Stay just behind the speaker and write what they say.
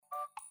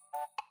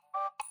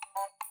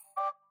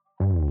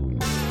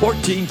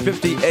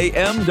1450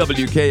 AM,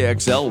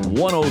 WKXL,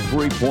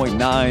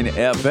 103.9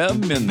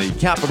 FM in the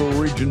capital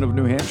region of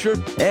New Hampshire,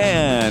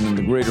 and in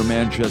the greater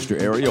Manchester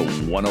area,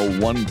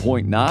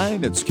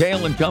 101.9. It's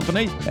Kale and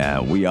Company,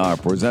 and we are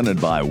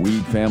presented by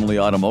Weed Family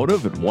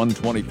Automotive at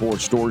 124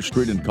 Store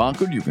Street in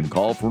Concord. You can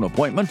call for an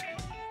appointment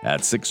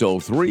at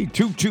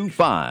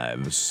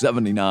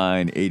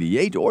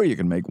 603-225-7988, or you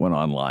can make one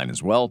online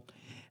as well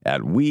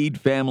at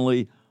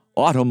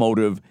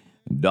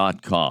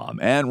weedfamilyautomotive.com.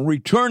 And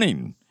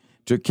returning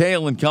to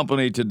Kale and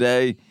Company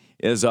today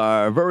is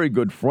our very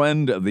good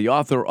friend, the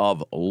author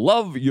of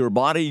Love Your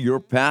Body, Your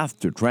Path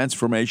to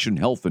Transformation,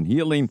 Health, and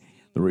Healing.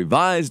 The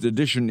revised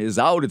edition is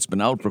out. It's been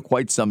out for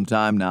quite some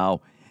time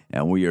now,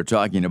 and we are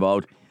talking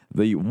about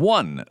the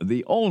one,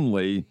 the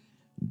only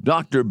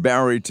Dr.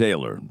 Barry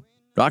Taylor.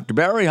 Dr.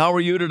 Barry, how are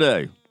you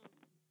today?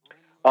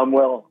 I'm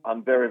well.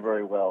 I'm very,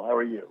 very well. How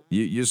are you?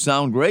 You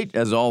sound great,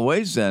 as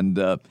always, and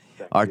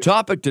our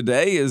topic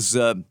today is,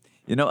 an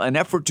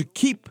effort to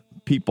keep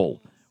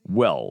people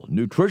well,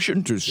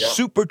 nutrition to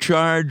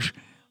supercharge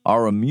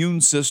our immune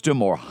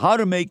system, or how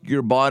to make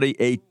your body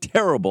a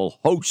terrible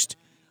host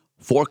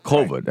for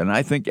COVID. Right. And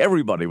I think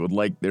everybody would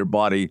like their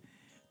body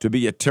to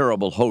be a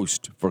terrible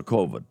host for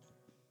COVID.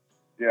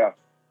 Yeah.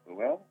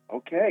 Well,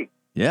 okay.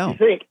 Yeah. You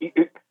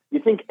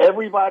think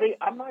everybody?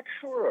 I'm not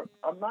sure.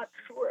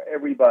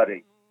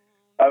 Everybody.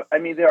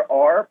 There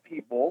are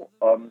people.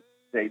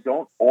 They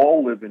don't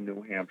all live in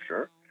New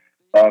Hampshire.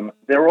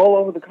 They're all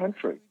over the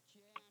country.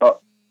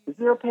 Is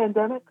there a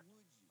pandemic?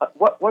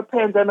 What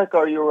pandemic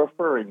are you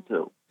referring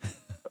to?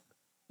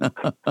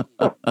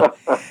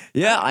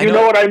 Yeah, I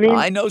know what I mean.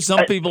 I know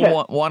some people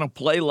want to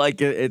play like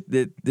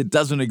it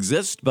doesn't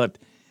exist, but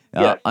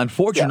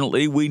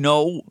unfortunately, we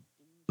know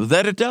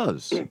that it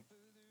does.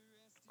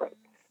 Right.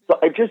 So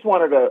I just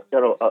wanted a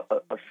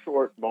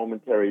short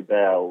momentary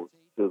bow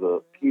to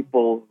the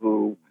people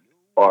who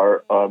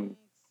are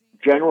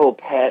General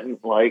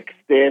Patton-like,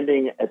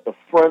 standing at the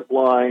front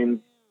line,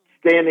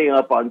 standing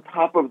up on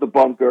top of the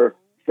bunker,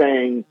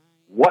 saying,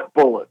 "What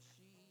bullets?"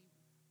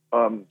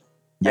 And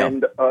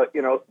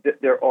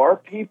there are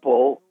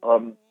people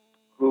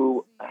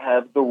who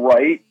have the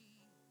right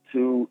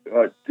to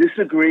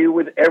disagree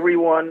with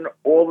everyone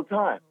all the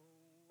time,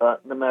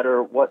 no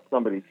matter what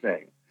somebody's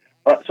saying.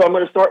 So I'm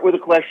going to start with a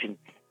question.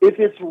 If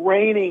it's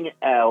raining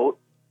out,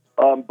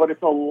 but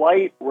it's a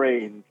light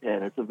rain,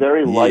 Ken, it's a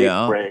very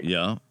light rain.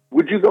 Yeah.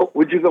 Would you go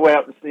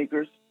out in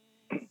sneakers?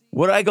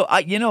 Would I go?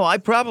 I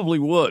probably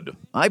would.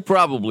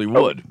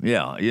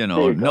 Yeah.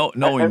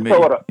 Knowing me.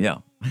 So yeah.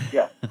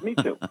 Yeah, me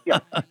too.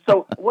 Yeah.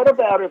 So what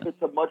about if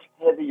it's a much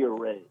heavier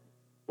rain?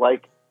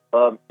 Like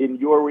in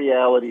your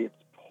reality, it's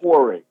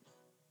pouring,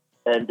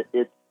 and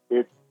it's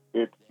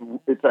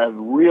a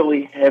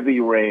really heavy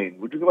rain.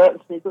 Would you go out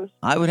in sneakers?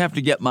 I would have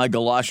to get my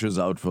galoshes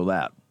out for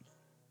that.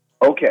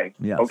 Okay.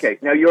 Yes. Okay.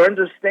 Now you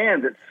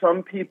understand that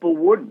some people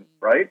wouldn't,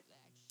 right?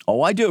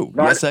 Oh, I do.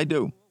 Yes, I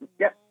do.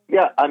 Yeah.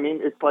 Yeah.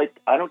 It's like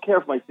I don't care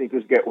if my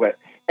sneakers get wet,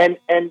 and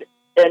if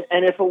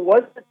it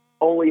wasn't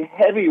only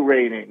heavy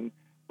raining,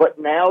 but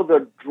now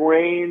the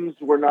drains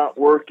were not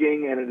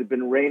working, and it had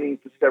been raining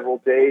for several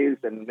days,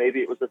 and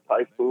maybe it was a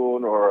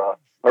typhoon or a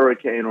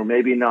hurricane, or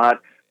maybe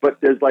not. But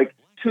there's like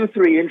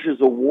 2-3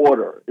 inches of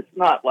water. It's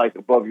not like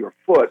above your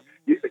foot,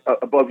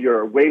 above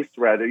your waist,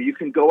 rather. You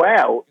can go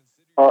out,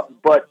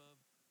 but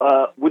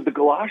would the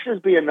galoshes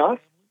be enough?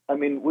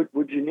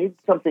 Would you need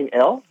something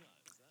else?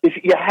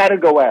 If you had to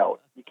go out,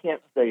 you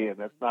can't stay in.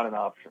 That's not an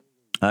option.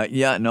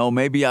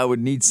 Maybe I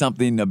would need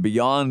something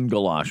beyond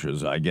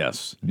galoshes, I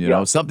guess.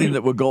 Something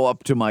that would go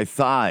up to my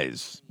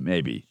thighs,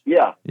 maybe.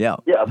 Yeah. Yeah.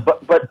 Yeah,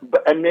 but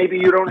and maybe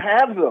you don't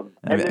have them.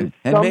 And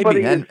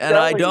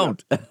I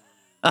don't.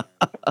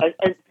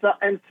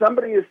 and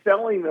somebody is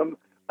selling them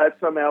at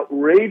some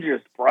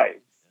outrageous price.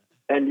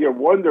 And you're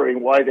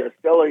wondering why they're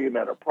selling them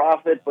at a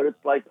profit, but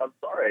it's like, I'm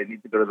sorry, I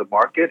need to go to the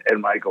market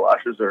and my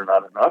galoshes are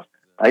not enough.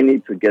 I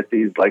need to get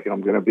these like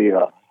I'm going to be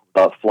a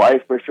fly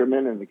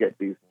fisherman and to get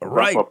these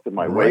up to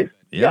my waist.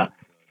 Yeah.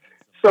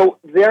 So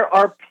there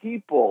are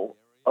people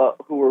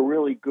who are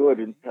really good,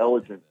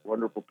 intelligent,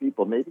 wonderful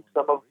people. Maybe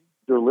some of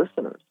your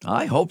listeners.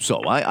 I hope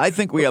so. I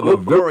think we have a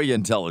very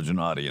intelligent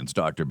audience,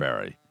 Dr.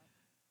 Barry.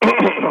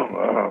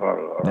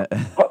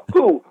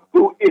 who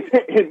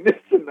in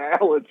this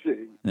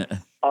analogy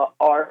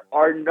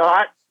are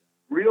not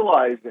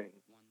realizing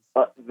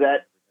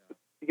that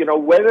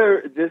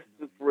whether this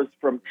was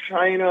from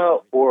China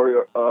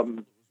or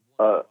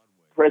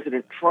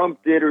President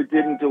Trump did or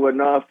didn't do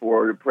enough,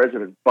 or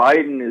President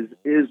Biden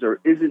is or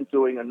isn't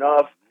doing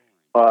enough,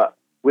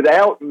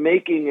 without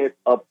making it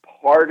a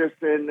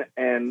partisan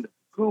and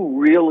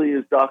who really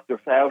is Dr.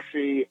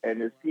 Fauci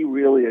and is he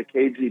really a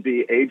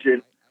KGB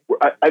agent?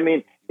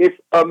 It's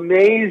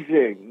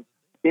amazing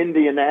in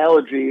the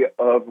analogy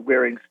of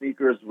wearing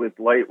sneakers with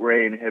light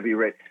rain, heavy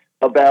rain,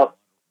 about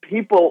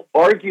people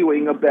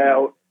arguing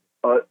about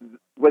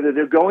whether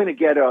they're going to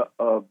get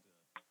a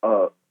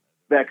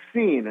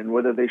vaccine and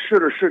whether they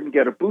should or shouldn't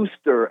get a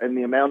booster, and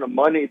the amount of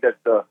money that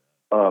the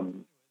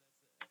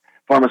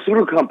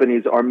pharmaceutical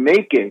companies are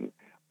making.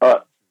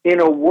 in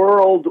a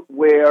world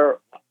where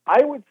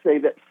I would say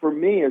that for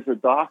me as a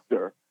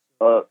doctor,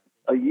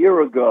 a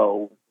year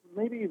ago,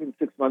 maybe even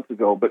 6 months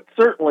ago, but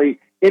certainly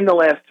in the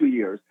last 2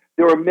 years,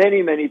 there were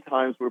many, many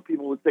times where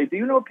people would say, do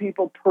you know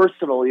people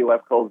personally who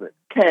have COVID?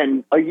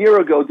 Ken, a year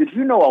ago, did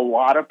you know a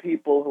lot of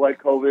people who had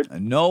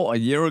COVID? No, a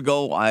year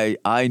ago,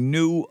 I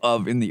knew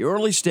of, in the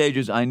early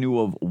stages, I knew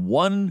of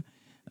one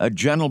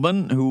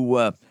gentleman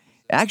who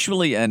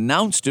actually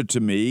announced it to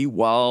me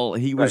while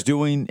he was Right.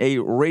 doing a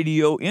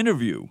radio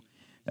interview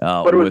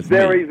But it was with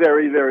very, me.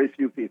 very, very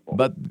few people.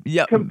 But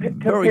yeah, very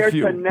Compared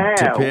few. to now,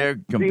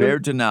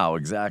 Compared to now,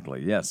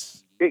 exactly,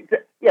 yes.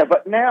 yeah,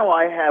 but now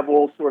I have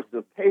all sorts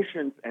of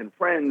patients and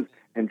friends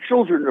and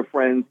children of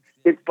friends.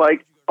 It's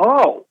like,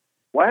 oh,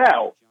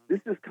 wow, this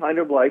is kind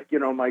of like,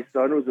 my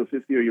son who's a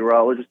fifth-year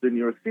urologist in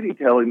New York City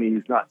telling me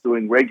he's not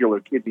doing regular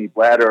kidney,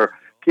 bladder,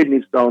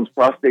 kidney stones,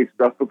 prostate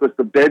stuff because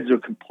the beds are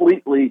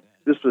completely,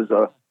 this was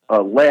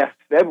last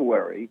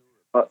February,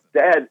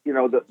 Dad,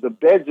 the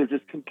beds are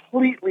just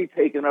completely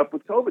taken up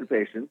with COVID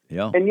patients.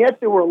 Yeah. And yet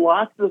there were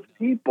lots of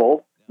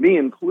people, me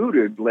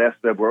included, last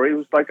February, it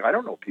was like, I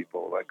don't know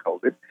people who had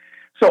COVID.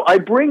 So I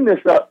bring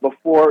this up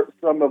before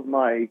some of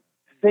my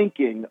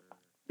thinking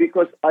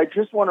because I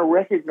just want to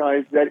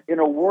recognize that in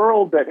a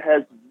world that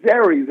has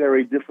very,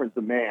 very different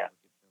demands,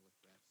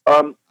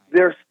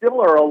 there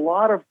still are a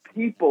lot of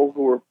people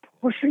who are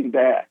pushing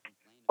back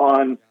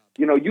on,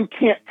 you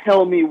can't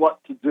tell me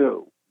what to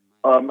do.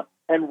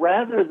 And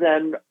rather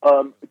than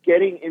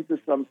getting into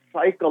some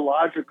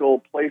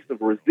psychological place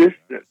of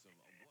resistance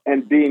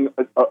and being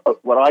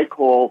what I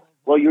call,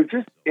 well, you're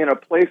just in a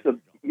place of,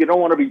 you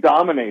don't want to be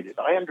dominated.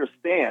 I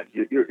understand.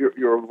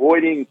 You're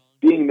avoiding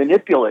being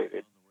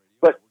manipulated.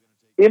 But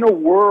in a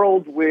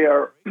world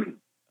where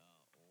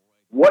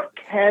what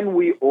can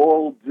we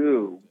all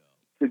do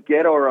to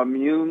get our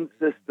immune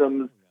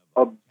systems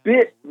a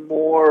bit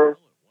more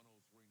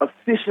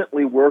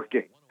efficiently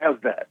working? How's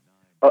that?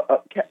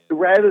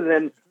 Rather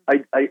than,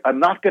 I'm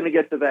not going to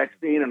get the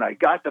vaccine, and I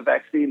got the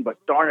vaccine, but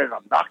darn it,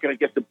 I'm not going to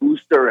get the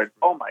booster, and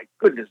oh my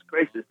goodness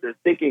gracious, they're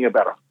thinking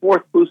about a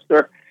fourth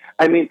booster.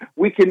 I mean,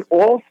 we can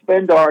all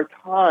spend our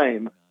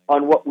time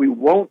on what we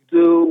won't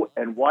do,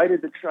 and why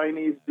did the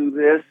Chinese do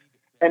this?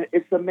 And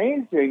it's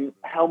amazing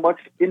how much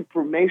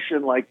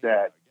information like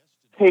that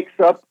takes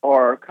up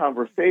our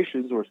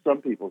conversations, or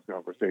some people's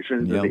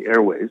conversations in the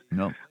airways,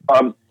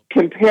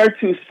 compared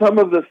to some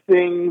of the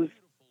things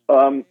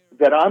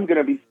that we're going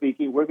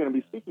to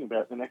be speaking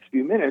about in the next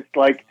few minutes.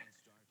 Like,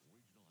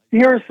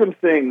 here are some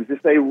things.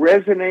 If they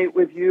resonate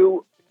with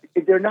you,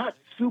 they're not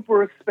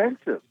super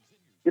expensive.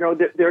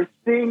 There are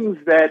things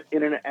that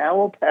in an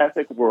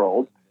allopathic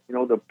world,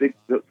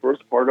 the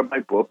first part of my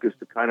book is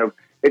to kind of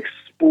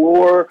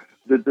explore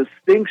the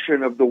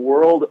distinction of the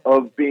world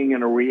of being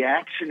in a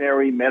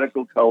reactionary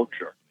medical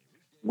culture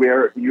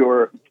where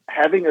you're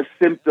having a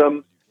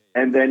symptom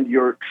and then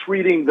you're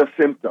treating the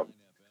symptom,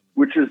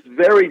 which is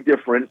very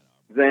different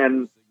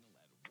than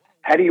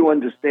how do you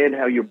understand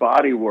how your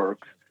body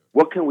works?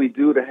 What can we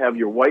do to have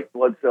your white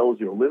blood cells,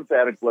 your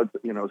lymphatic blood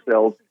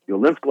cells, your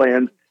lymph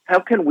glands? How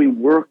can we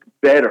work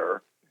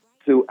better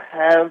to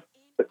have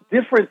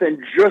different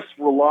than just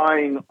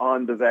relying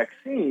on the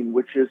vaccine,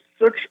 which is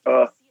such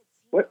a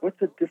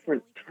what's a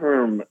different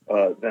term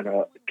than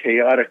a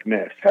chaotic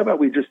mess? How about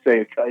we just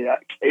say a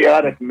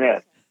chaotic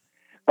mess?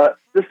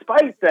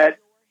 Despite that,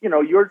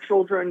 your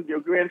children, your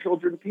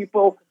grandchildren,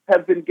 people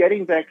have been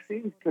getting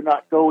vaccines to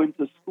not go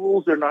into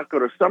schools or not go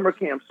to summer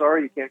camp.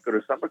 Sorry, you can't go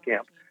to summer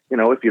camp,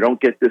 if you don't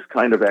get this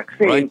kind of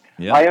vaccine. Right.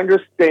 Yeah. I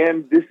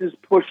understand this is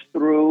pushed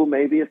through.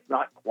 Maybe it's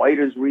not quite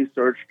as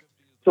researched.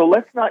 So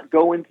let's not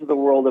go into the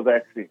world of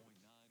vaccines.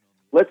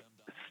 Let's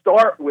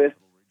start with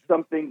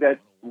something that's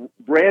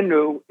brand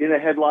new in the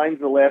headlines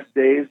the last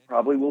days,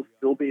 probably will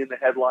still be in the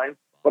headlines.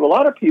 But a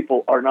lot of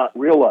people are not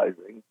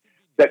realizing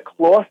that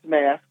cloth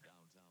masks,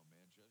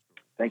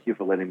 thank you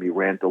for letting me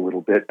rant a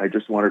little bit. I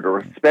just wanted to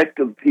respect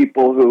the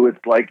people who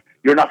it's like,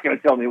 you're not going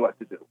to tell me what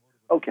to do.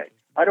 Okay,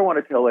 I don't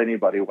want to tell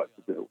anybody what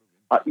to do.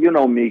 You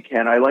know me,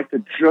 Ken. I like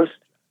to just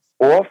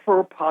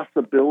offer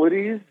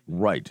possibilities,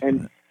 right,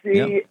 and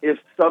see if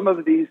some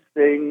of these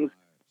things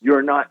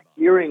you're not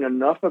hearing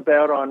enough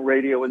about on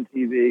radio and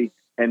TV,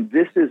 and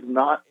this is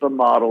not the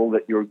model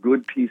that your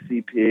good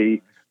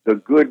PCP, the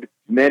good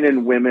men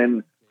and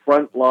women,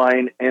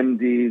 frontline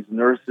MDs,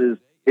 nurses,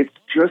 it's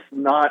just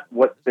not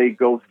what they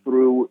go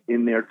through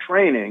in their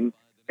training,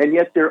 and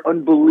yet they're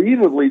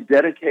unbelievably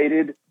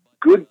dedicated,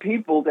 good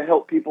people to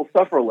help people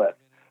suffer less.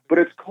 But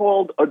it's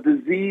called a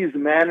disease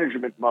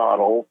management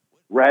model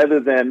rather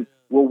than,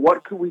 well,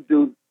 what could we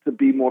do to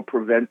be more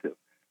preventive?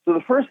 So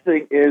the first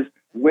thing is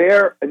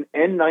wear an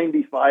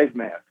N95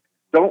 mask.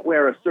 Don't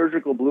wear a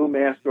surgical blue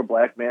mask or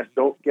black mask.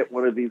 Don't get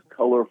one of these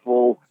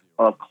colorful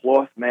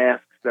cloth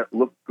masks that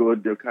look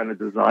good. They're kind of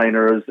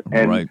designers.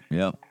 And, right,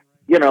 yeah.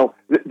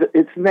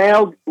 It's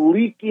now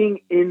leaking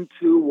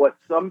into what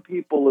some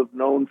people have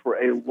known for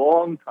a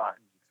long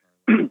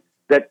time,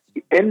 that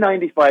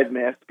N95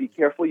 masks, be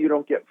careful you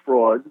don't get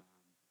fraud.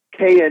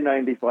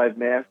 KN95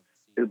 masks,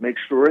 make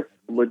sure it's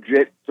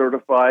legit,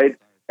 certified,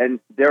 and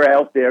they're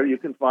out there. You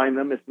can find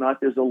them. If not,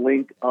 there's a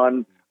link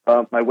on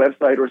my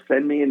website, or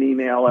send me an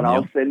email, and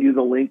I'll send you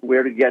the link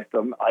where to get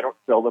them. I don't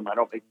sell them. I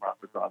don't make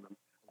profits on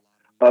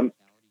them.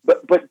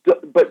 But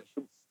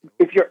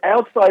if you're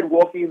outside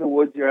walking in the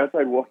woods, you're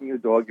outside walking your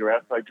dog, you're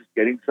outside just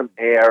getting some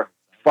air,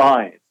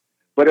 fine.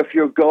 But if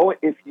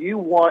you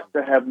want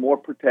to have more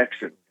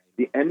protection,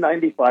 the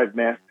N95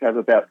 masks have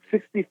about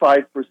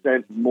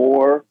 65%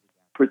 more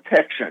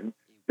protection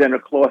than a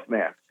cloth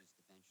mask.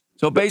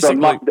 So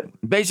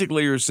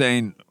basically, you're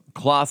saying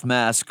cloth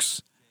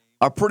masks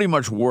are pretty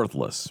much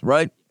worthless,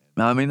 right?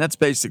 I mean, that's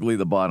basically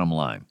the bottom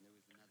line.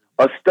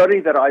 A study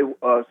that I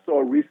saw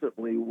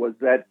recently was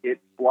that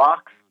it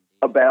blocks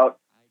about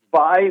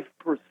 5%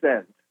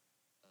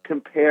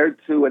 compared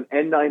to an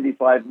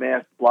N95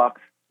 mask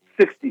blocks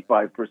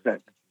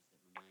 65%.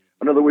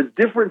 In other words,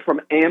 different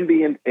from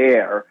ambient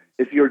air,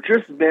 if you're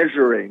just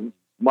measuring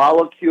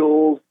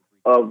molecules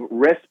of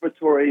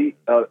respiratory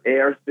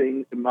air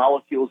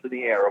molecules in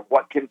the air, of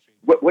what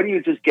do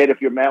you just get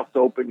if your mouth's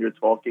open, you're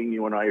talking,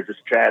 you and I are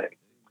just chatting?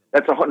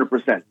 That's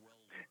 100%.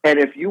 And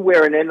if you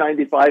wear an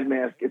N95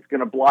 mask, it's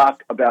going to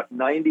block about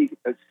 65%.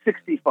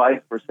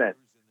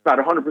 It's not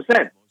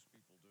 100%.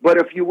 But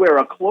if you wear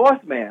a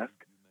cloth mask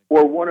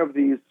or one of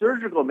these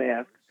surgical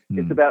masks,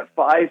 it's about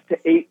 5 to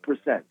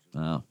 8%.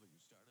 Wow.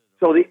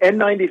 So the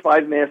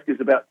N95 mask is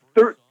about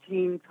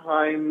 13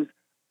 times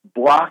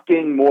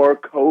blocking more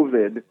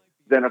COVID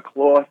than a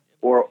cloth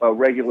or a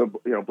regular,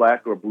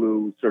 black or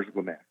blue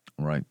surgical mask.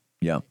 Right.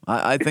 Yeah.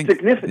 I think it's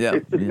significant. Yeah,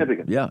 it's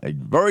significant. Yeah.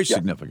 Very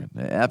significant.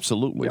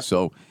 Absolutely. Yeah.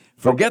 So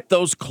forget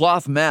those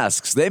cloth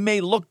masks. They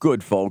may look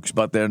good, folks,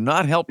 but they're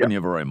not helping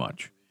you very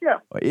much. Yeah.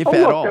 If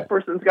at all. That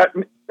person's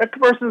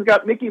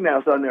got Mickey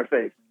Mouse on their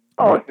face.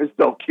 Oh, it's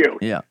so cute.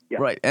 Yeah.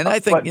 Right. And I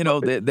think,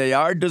 they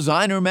are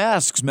designer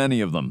masks, many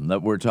of them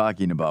that we're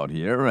talking about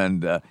here.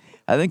 And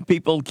I think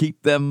people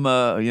keep them,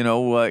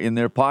 in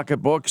their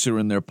pocketbooks or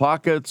in their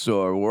pockets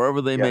or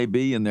wherever they may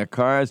be in their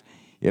cars.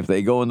 If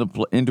they go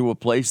into a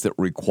place that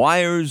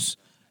requires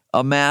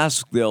a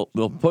mask, they'll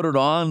put it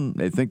on.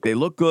 They think they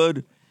look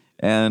good,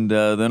 and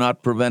they're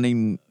not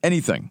preventing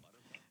anything.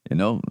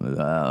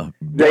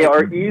 They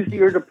are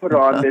easier to put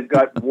on. They've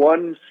got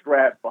one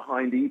strap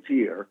behind each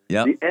ear.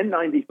 Yep. The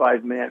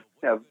N95 masks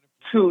have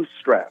two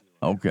straps.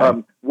 Okay.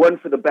 One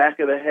for the back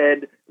of the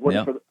head.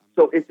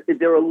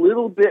 They're a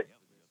little bit.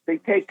 They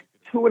take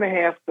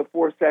 2.5 to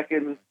 4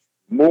 seconds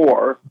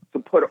more to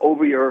put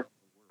over your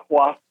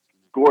coiffed,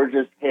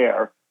 gorgeous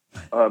hair.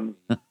 Who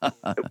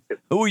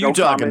are you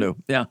talking to?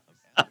 Yeah.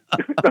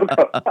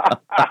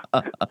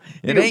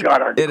 It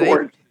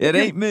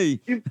ain't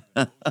me.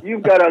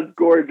 You've got a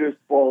gorgeous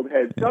bald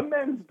head. Some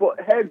men's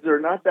heads are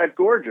not that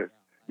gorgeous.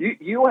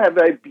 You have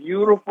a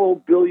beautiful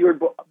billiard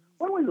ball.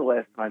 When was the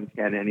last time,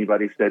 Ken,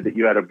 anybody said that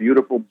you had a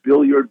beautiful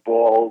billiard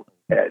ball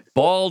head?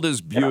 Bald is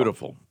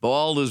beautiful.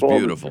 Bald is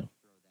beautiful.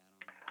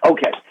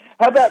 Okay.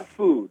 How about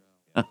food?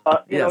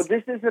 Yes.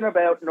 This isn't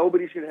about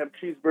nobody should have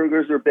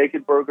cheeseburgers or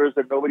bacon burgers,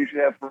 and nobody should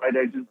have fried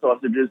eggs and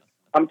sausages.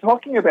 I'm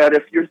talking about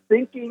if you're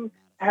thinking,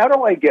 how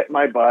do I get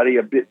my body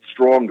a bit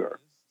stronger?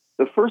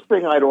 The first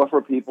thing I'd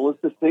offer people is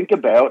to think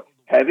about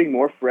having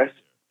more fresh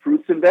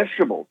fruits and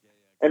vegetables.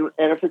 And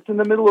if it's in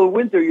the middle of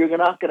winter, you're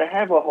not going to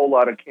have a whole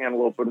lot of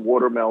cantaloupe and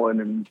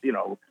watermelon and,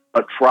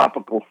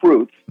 tropical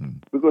fruits,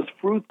 because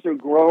fruits are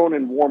grown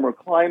in warmer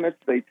climates.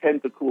 They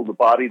tend to cool the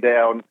body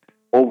down.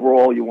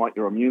 Overall, you want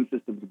your immune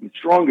system to be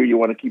stronger. You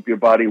want to keep your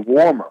body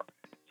warmer.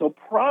 So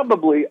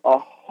probably a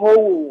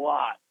whole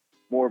lot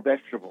more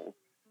vegetables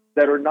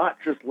that are not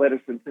just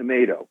lettuce and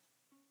tomato.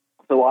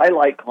 So I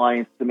like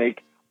clients to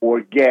make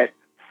or get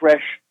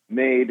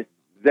fresh-made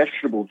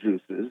vegetable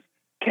juices,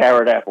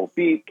 carrot, apple,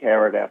 beet,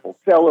 carrot, apple,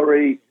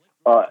 celery.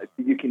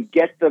 You can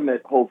get them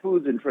at Whole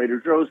Foods and Trader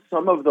Joe's.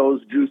 Some of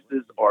those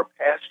juices are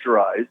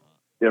pasteurized.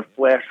 They're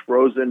flash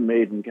frozen,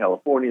 made in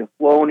California,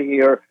 flown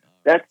here.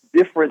 That's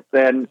different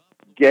than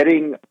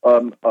getting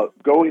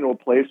going to a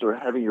place or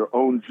having your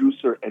own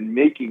juicer and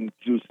making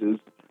juices.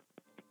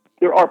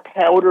 There are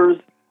powders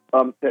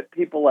that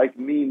people like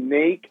me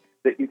make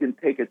that you can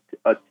take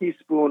a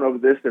teaspoon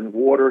of this and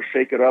water,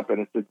 shake it up, and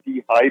it's a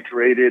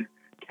dehydrated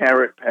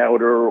carrot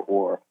powder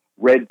or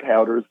red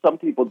powder. Some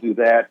people do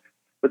that.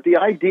 But the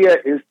idea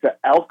is to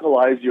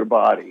alkalize your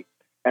body,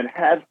 and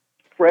have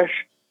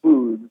fresh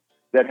foods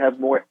that have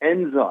more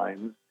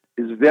enzymes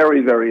is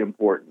very, very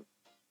important.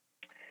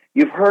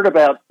 You've heard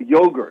about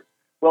yogurt.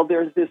 Well,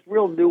 there's this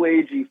real new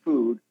agey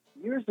food.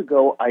 Years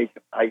ago, I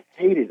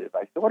hated it.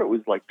 I thought it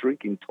was like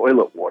drinking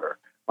toilet water.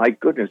 My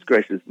goodness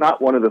gracious, it's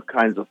not one of the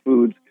kinds of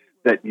foods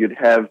that you'd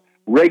have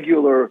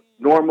regular,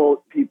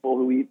 normal people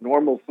who eat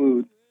normal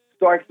foods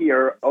start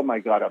here. Oh my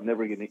God, I'm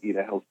never going to eat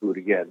a health food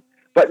again.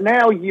 But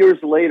now,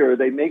 years later,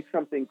 they make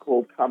something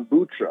called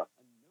kombucha,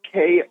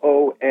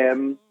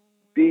 Kombucha.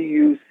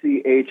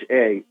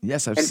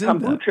 Yes, I've and seen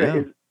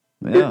kombucha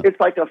that. Yeah. It's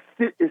like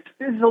it's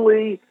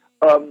fizzly,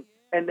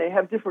 and they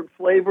have different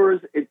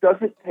flavors. It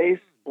doesn't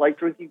taste like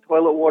drinking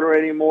toilet water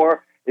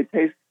anymore. It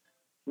tastes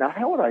Now,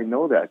 how would I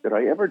know that? Did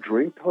I ever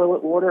drink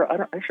toilet water?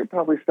 I should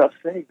probably stop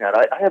saying that.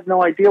 I have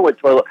no idea what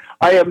toilet.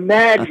 I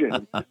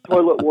imagine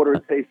toilet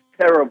water tastes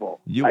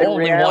terrible. You In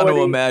only want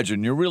to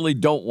imagine. You really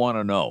don't want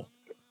to know.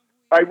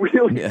 I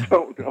really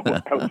don't know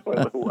how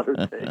toilet water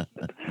tastes.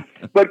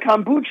 But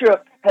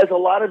kombucha has a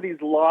lot of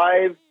these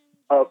live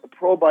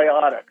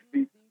probiotics,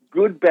 the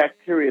good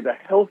bacteria, the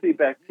healthy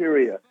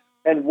bacteria.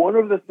 And one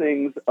of the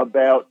things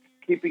about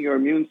keeping your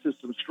immune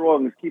system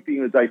strong is keeping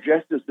your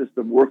digestive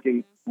system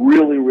working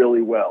really,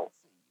 really well.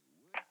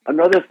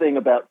 Another thing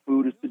about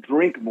food is to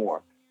drink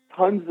more.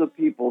 Tons of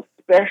people,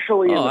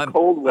 especially in the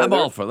cold weather. I'm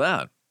all for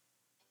that.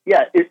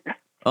 Yeah.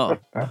 Oh.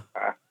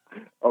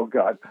 Oh,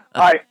 God.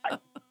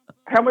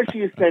 How much are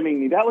you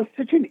sending me? That was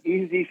such an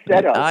easy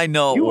setup. I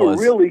know you it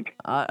was.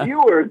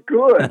 You were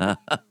good.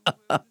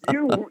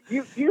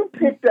 you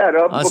picked that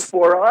up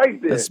before I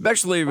did.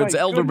 Especially if it's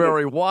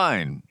elderberry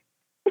wine.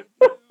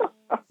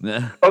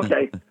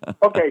 Okay.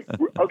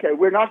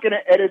 We're not going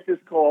to edit this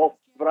call,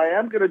 but I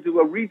am going to do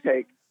a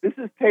retake. This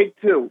is take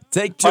two.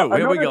 Take two.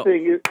 Here we go. There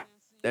you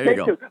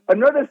go.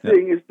 Another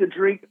thing is to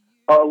drink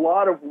a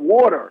lot of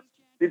water.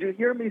 Did you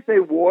hear me say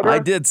water? I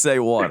did say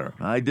water.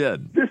 I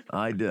did.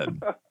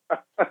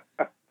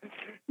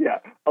 Yeah,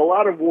 a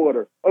lot of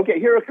water. Okay,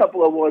 here are a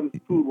couple of ones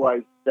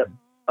food-wise that,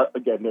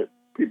 again, that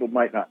people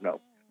might not know.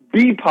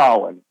 Bee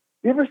pollen.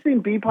 You ever seen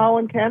bee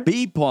pollen, Ken?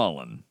 Bee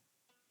pollen.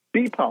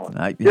 Bee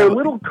pollen. They're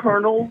little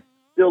kernels.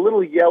 They're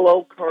little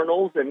yellow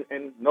kernels,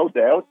 and no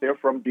doubt they're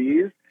from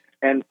bees,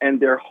 and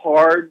they're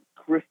hard,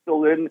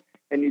 crystalline,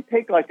 and you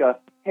take like a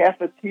half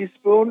a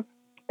teaspoon,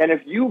 and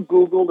if you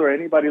Googled, or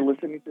anybody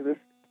listening to this,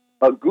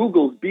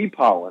 Googles bee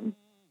pollen,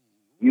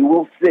 you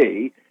will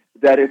see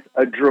that it's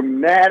a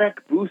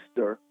dramatic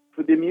booster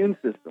for the immune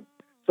system.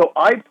 So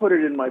I put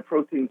it in my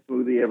protein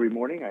smoothie every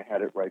morning. I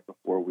had it right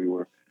before we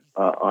were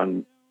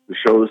on the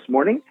show this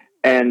morning.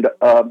 And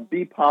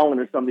bee pollen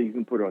is something you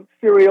can put on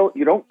cereal.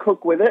 You don't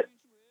cook with it.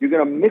 You're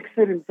going to mix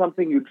it in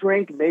something you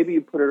drink. Maybe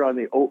you put it on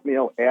the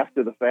oatmeal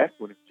after the fact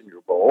when it's in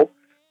your bowl.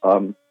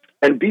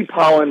 And bee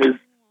pollen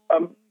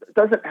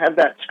doesn't have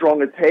that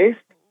strong a taste.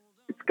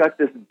 It's got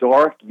this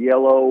dark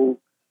yellow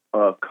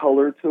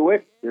color to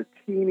it. They're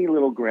teeny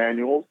little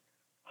granules.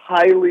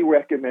 Highly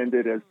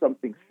recommended as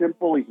something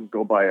simple. You can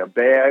go buy a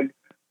bag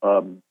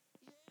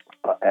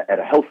at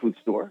a health food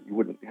store. You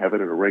wouldn't have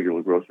it at a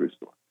regular grocery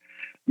store.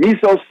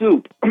 Miso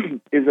soup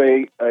is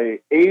a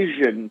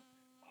Asian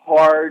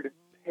hard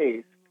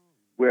paste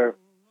where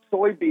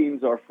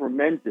soybeans are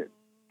fermented.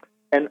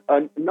 And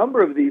a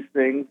number of these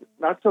things,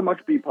 not so much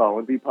bee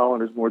pollen. Bee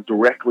pollen is more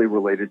directly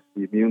related to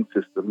the immune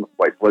system,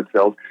 white blood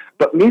cells.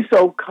 But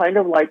miso, kind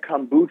of like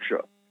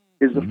kombucha,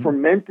 is a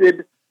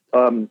fermented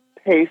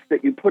paste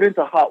that you put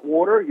into hot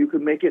water. You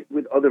can make it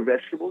with other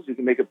vegetables. You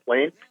can make it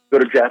plain. Go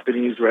to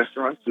Japanese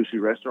restaurants,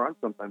 sushi restaurants.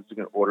 Sometimes you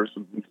can order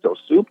some miso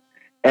soup,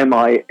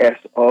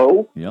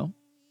 M-I-S-O. Yeah.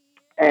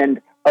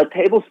 And a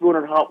tablespoon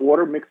of hot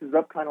water mixes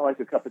up kind of like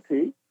a cup of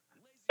tea.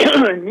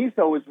 And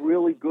miso is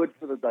really good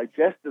for the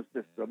digestive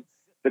system.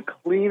 The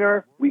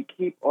cleaner we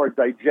keep our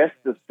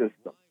digestive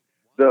system,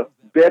 the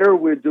better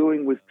we're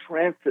doing with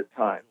transit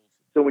time.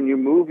 So when you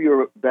move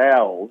your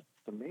bowels,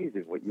 it's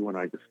amazing what you and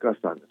I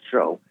discussed on the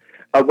show.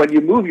 When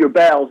you move your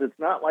bowels, it's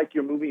not like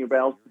you're moving your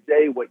bowels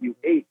today what you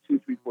ate 2,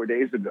 3, 4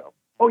 days ago.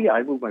 Oh, yeah,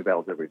 I move my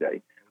bowels every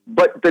day.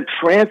 But the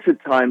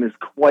transit time is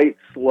quite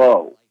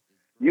slow.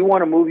 You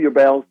want to move your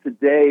bowels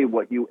today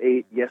what you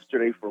ate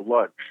yesterday for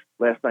lunch,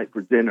 last night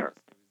for dinner.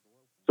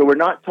 So we're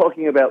not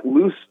talking about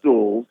loose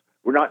stools.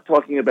 We're not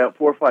talking about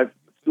 4 or 5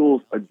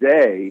 stools a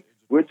day.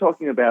 We're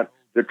talking about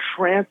the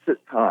transit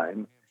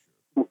time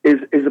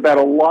is about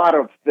a lot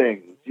of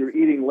things. You're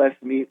eating less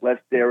meat, less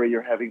dairy,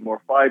 you're having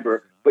more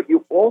fiber, but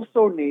you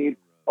also need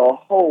a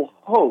whole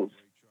host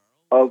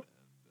of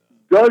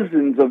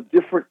dozens of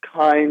different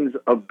kinds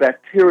of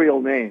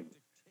bacterial names.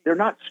 They're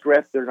not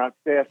strep, they're not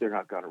staph, they're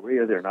not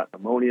gonorrhea, they're not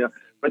pneumonia,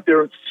 but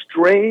they're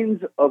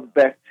strains of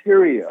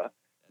bacteria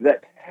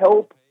that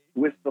help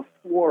with the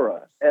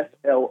flora,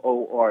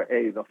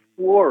 F-L-O-R-A, the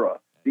flora,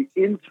 the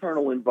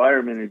internal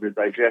environment of your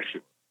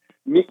digestion.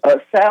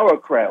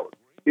 Sauerkraut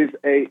is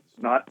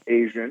not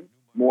Asian,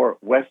 more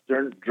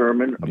Western,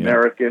 German,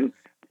 American.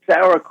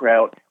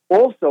 Sauerkraut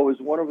also is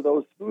one of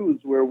those foods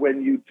where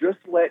when you just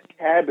let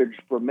cabbage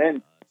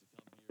ferment,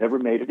 never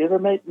made it. Ever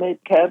made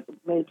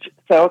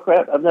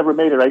sauerkraut? I've never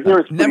made it. I hear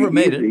it's pretty never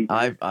made easy.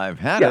 it. I've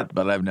had it,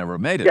 but I've never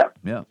made it.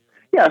 Yeah.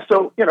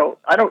 So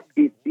I don't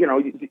eat. You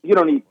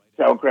don't eat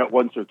sauerkraut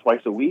once or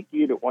twice a week.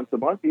 You eat it once a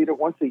month. You eat it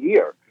once a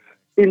year.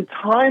 In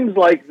times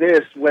like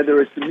this,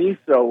 whether it's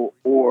miso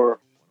or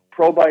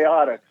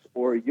probiotics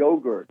or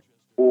yogurt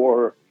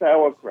or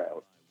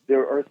sauerkraut,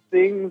 there are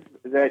things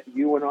that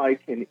you and I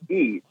can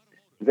eat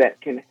that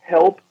can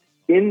help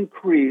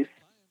increase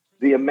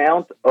the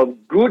amount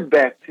of good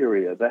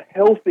bacteria, the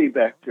healthy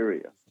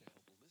bacteria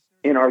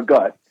in our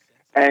gut.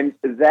 And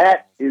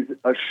that is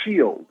a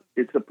shield.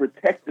 It's a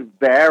protective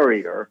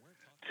barrier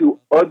to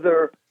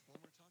other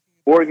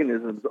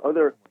organisms,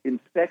 other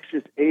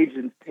infectious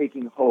agents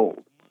taking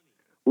hold.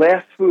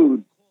 Last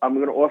food I'm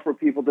going to offer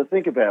people to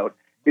think about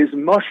is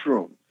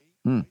mushrooms.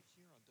 Hmm.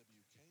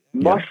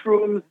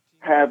 Mushrooms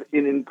have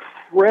an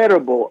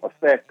incredible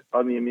effect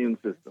on the immune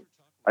system.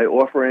 I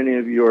offer any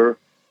of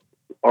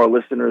our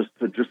listeners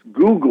to just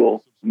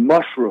Google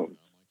mushrooms.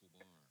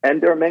 And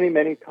there are many,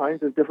 many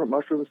kinds of different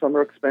mushrooms. Some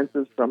are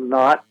expensive, some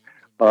not.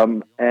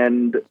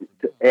 And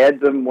to add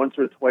them once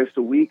or twice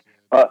a week.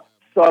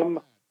 Some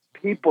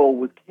people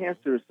with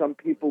cancer, some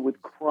people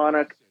with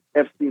chronic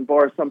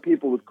Epstein-Barr, some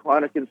people with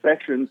chronic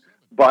infections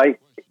buy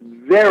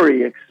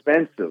very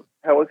expensive.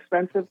 How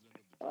expensive?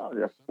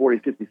 They're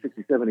 $40, $50,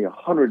 $60, $70,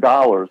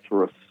 $100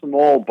 for a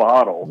small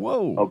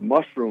bottle of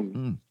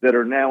mushrooms that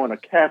are now in a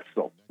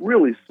capsule.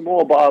 Really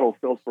small bottle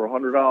sells for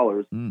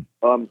 $100.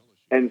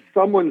 And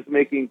someone's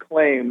making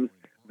claims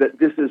that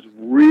this is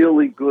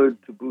really good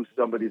to boost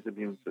somebody's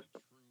immune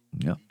system.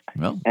 Yeah,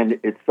 well, and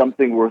it's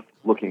something worth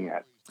looking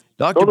at.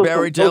 Dr.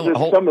 Barry Taylor,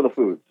 some of the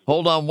foods.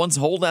 Hold on,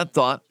 hold that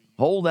thought,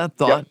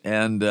 yep.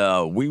 And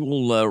we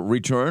will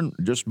return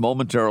just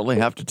momentarily.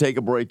 Have to take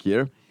a break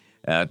here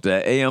at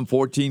AM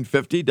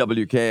 1450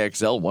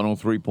 WKXL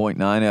 103.9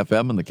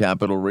 FM in the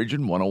Capital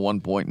Region,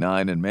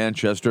 101.9 in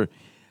Manchester.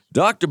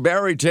 Dr.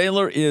 Barry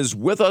Taylor is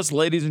with us,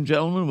 ladies and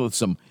gentlemen, with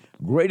some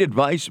great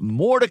advice.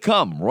 More to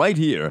come right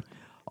here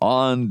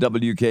on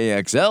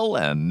WKXL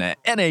and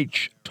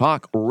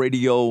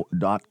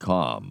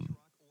NHTalkRadio.com.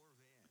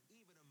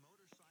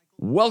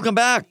 Welcome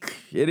back.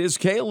 It is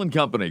Kale and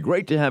Company.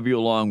 Great to have you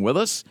along with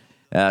us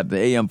at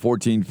AM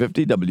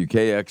 1450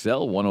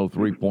 WKXL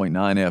 103.9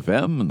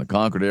 FM in the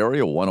Concord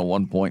area,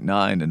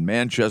 101.9 in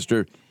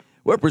Manchester.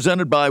 We're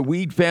presented by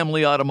Weed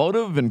Family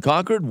Automotive in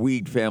Concord,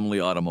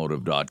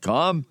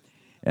 weedfamilyautomotive.com.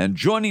 And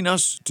joining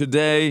us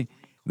today,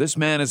 this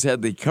man has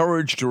had the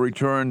courage to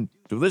return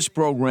to this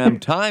program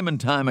time and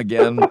time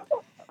again.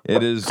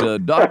 It is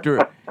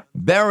Dr.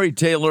 Barry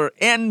Taylor,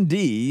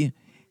 ND,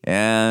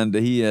 and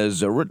he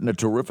has written a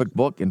terrific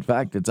book. In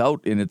fact, it's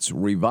out in its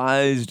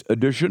revised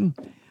edition,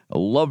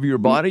 Love Your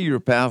Body, Your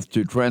Path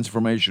to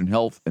Transformation,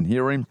 Health, and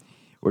Healing.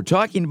 We're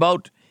talking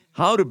about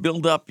how to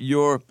build up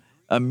your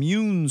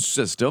immune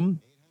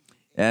system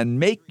and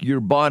make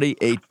your body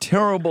a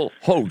terrible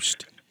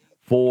host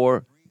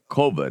for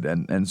COVID.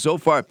 And so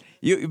far,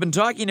 you've been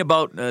talking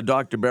about,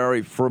 Dr.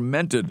 Barry,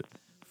 fermented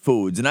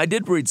foods. And I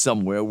did read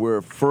somewhere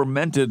where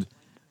fermented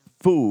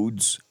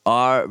foods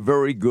are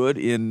very good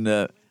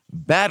in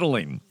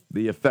battling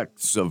the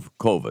effects of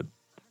COVID.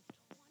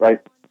 Right.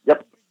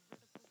 Yep.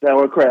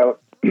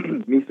 Sauerkraut,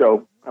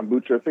 miso,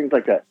 kombucha, things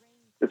like that.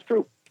 It's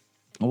true.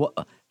 Well,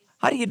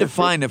 how do you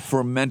define a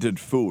fermented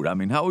food? I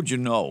mean, how would you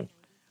know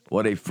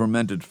what a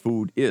fermented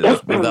food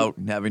is without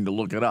having to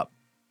look it up?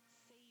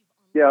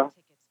 Yeah.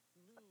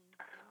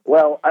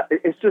 Well,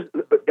 it's just,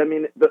 I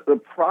mean, the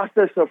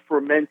process of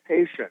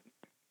fermentation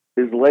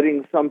is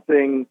letting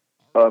something,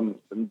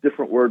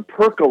 different word,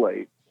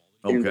 percolate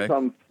in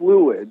some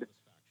fluid,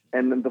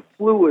 and then the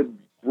fluid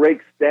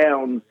breaks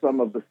down some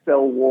of the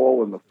cell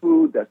wall in the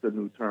food. That's a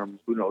new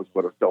term. Who knows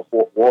what a cell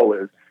wall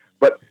is?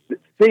 But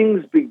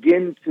things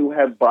begin to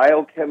have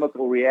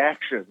biochemical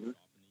reactions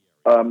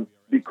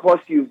because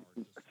you've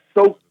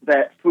soaked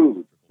that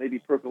food. Maybe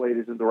percolate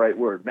isn't the right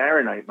word.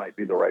 Marinate might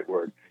be the right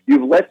word.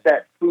 You've let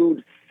that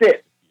food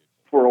sit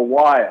for a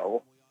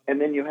while,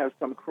 and then you have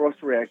some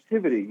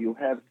cross-reactivity. You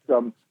have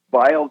some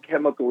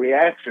biochemical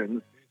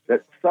reactions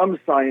that some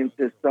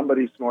scientist,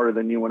 somebody smarter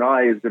than you and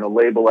I, is going to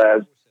label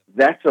as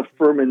that's a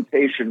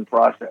fermentation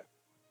process.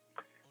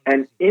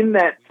 And in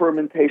that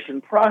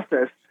fermentation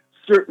process,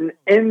 certain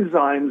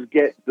enzymes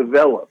get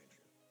developed.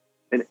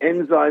 An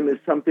enzyme is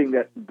something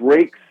that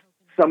breaks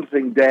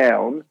something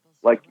down,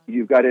 like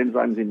you've got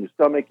enzymes in your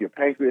stomach, your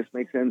pancreas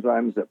makes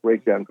enzymes that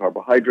break down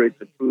carbohydrates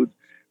and foods,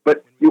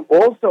 but you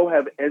also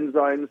have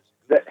enzymes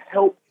that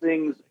help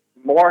things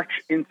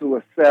march into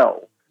a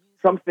cell.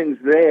 Something's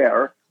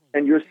there,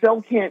 and your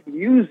cell can't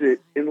use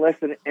it unless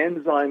an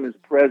enzyme is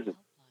present.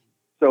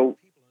 So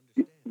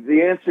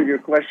the answer to your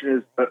question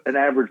is an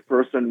average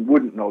person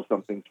wouldn't know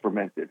something's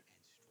fermented.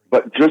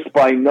 But just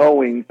by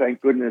knowing,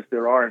 thank goodness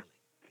there aren't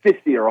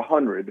 50 or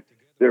 100,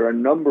 there are a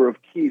number of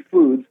key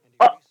foods.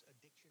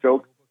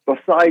 So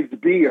besides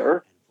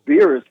beer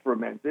is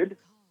fermented.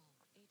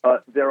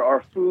 There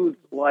are foods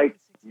like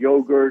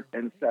yogurt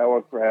and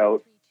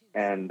sauerkraut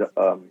and,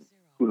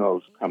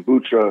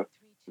 kombucha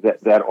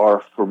that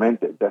are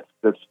fermented.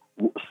 That's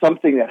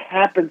something that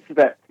happens to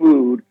that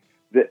food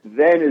that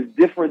then is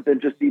different than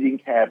just eating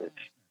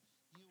cabbage.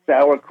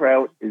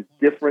 Sauerkraut is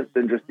different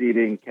than just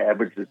eating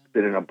cabbage that's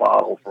been in a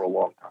bottle for a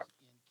long time.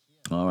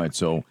 All right,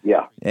 so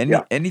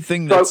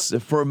anything that's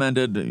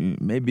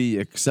fermented, maybe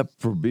except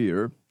for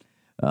beer,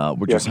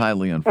 which is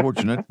highly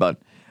unfortunate,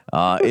 but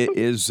it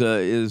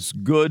is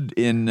good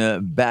in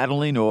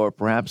battling or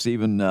perhaps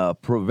even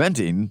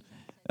preventing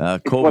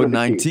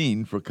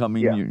COVID-19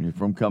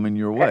 from coming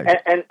your way.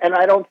 And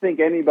I don't think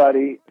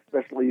anybody,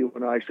 especially you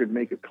and I, should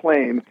make a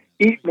claim.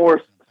 Eat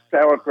more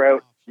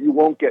sauerkraut, you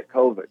won't get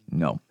COVID.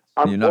 No,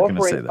 I'm you're not going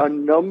to say offering that. a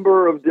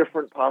number of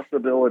different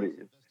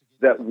possibilities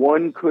that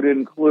one could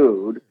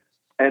include,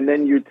 and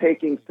then you're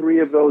taking 3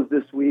 of those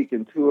this week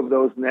and 2 of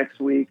those next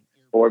week.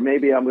 or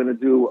maybe I'm going to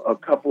do a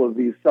couple of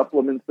these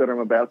supplements that I'm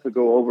about to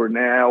go over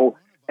now.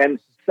 And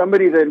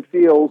somebody then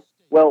feels,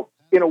 well,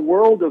 in a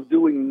world of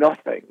doing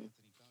nothing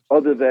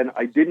other than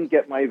I didn't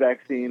get my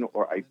vaccine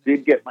or I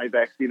did get my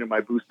vaccine and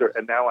my booster,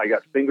 and now I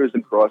got fingers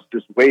and crossed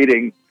just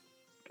waiting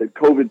that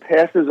COVID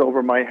passes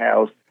over my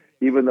house,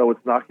 even though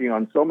it's knocking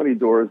on so many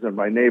doors and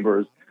my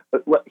neighbors.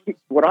 But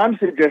what I'm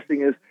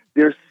suggesting is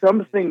there's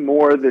something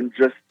more than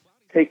just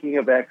taking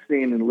a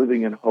vaccine and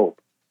living in hope.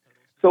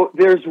 So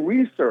there's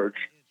research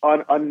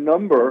on a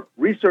number,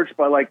 research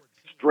by like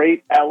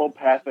straight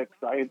allopathic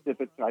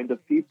scientific kind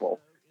of people.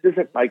 This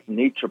isn't like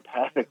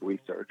naturopathic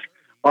research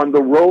on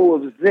the role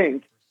of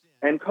zinc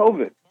and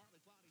COVID.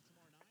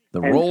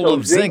 The role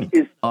of zinc.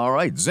 All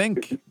right,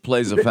 zinc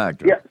plays a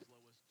factor. Yeah.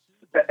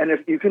 And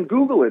if you can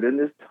Google it, and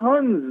there's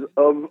tons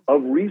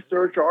of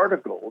research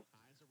articles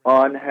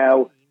on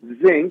how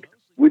zinc,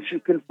 which you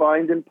can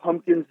find in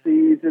pumpkin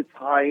seeds, it's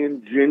high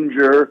in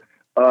ginger,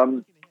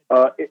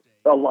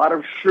 a lot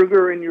of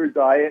sugar in your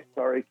diet,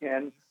 sorry,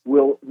 Ken,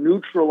 will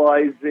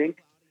neutralize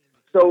zinc.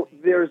 So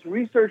there's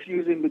research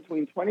using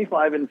between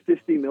 25 and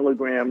 50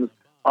 milligrams.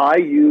 I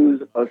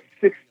use a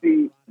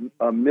 60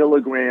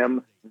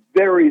 milligram,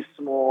 very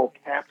small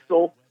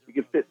capsule. You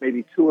can fit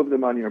maybe 2 of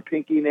them on your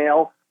pinky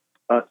nail.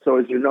 So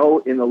as you know,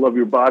 in the Love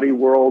Your Body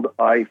world,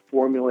 I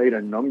formulate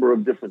a number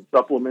of different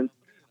supplements.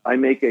 I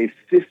make a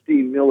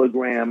 50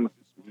 milligram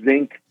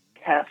zinc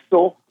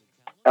capsule.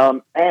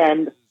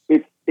 And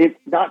it's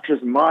not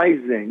just my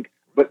zinc,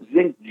 but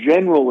zinc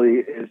generally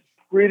is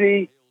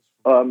pretty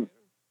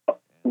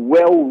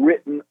well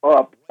written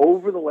up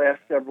over the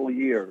last several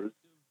years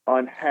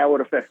on how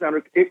it affects. Now,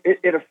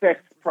 it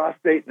affects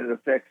prostate and it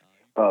affects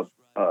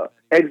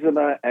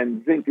eczema,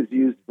 and zinc is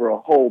used for a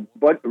whole,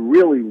 but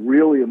really,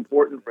 really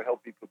important for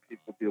helping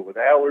people deal with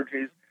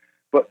allergies.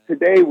 But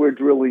today we're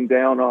drilling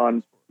down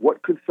on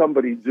what could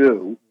somebody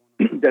do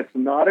that's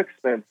not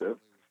expensive.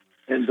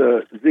 And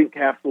the zinc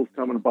capsules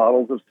come in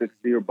bottles of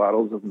 60 or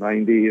bottles of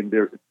 90, and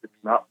it's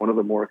not one of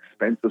the more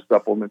expensive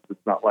supplements. It's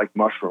not like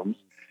mushrooms.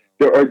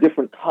 There are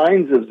different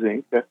kinds of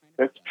zinc.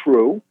 That's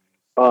true.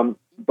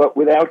 But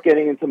without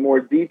getting into more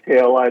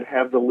detail, I'd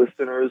have the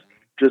listeners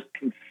just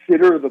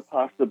consider the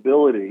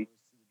possibility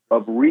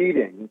of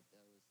reading.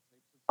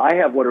 I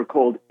have what are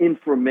called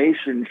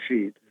information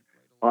sheets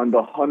on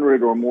the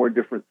 100 or more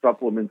different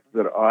supplements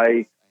that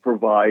I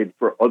provide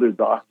for other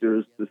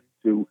doctors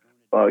to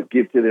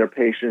give to their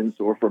patients,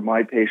 or for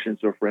my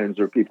patients or friends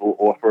or people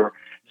offer.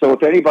 So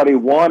if anybody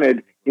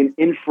wanted an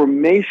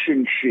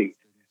information sheet,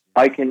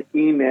 I can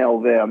email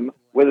them.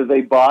 Whether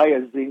they buy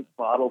a zinc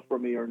bottle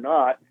from me or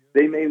not,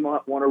 they may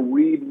not want to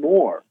read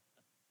more.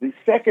 The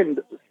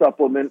second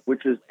supplement,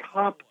 which is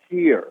top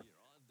tier,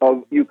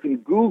 you can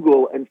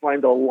Google and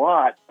find a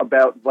lot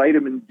about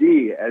vitamin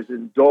D, as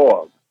in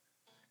dog.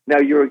 Now,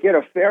 you get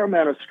a fair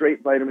amount of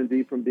straight vitamin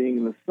D from being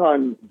in the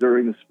sun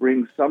during the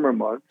spring, summer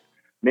months.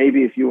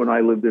 Maybe if you and I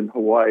lived in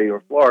Hawaii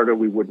or Florida,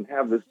 we wouldn't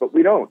have this, but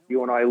we don't.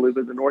 You and I live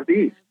in the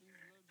Northeast.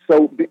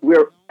 So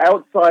we're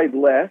outside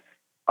less.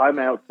 I'm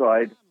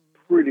outside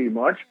pretty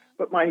much,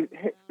 but my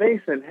face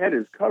and head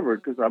is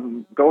covered because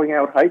I'm going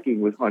out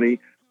hiking with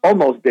Honey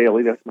almost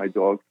daily. That's my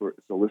dog, for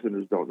the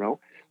listeners don't know.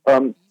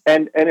 And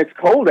it's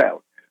cold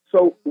out.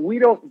 So we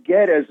don't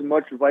get as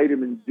much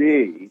vitamin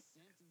D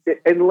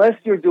unless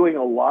you're doing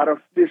a lot of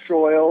fish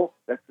oil.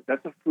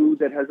 That's a food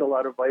that has a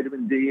lot of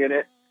vitamin D in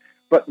it.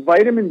 But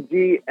vitamin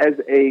D as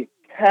a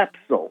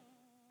capsule,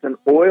 it's an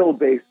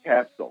oil-based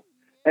capsule.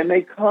 And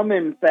they come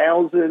in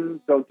thousands,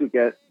 don't do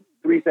get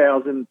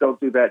 3,000, don't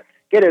do that.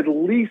 Get at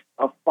least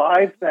a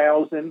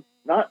 5,000,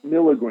 not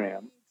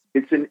milligram.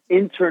 It's an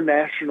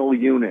international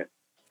unit.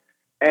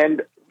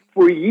 And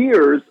for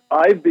years,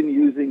 I've been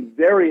using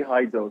very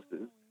high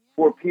doses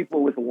for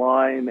people with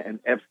Lyme and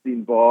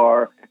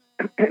Epstein-Barr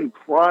and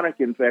chronic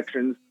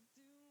infections.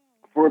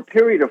 For a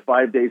period of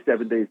 5 days,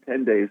 7 days,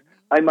 10 days,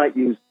 I might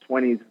use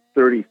 20,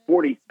 30,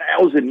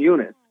 40,000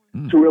 units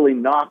to really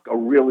knock a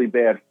really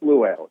bad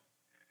flu out.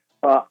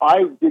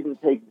 I didn't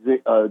take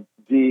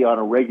D on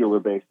a regular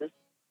basis,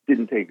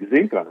 didn't take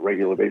zinc on a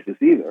regular basis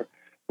either.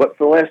 But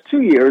for the last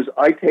 2 years,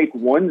 I take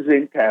one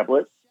zinc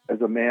tablet.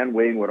 As a man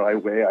weighing what I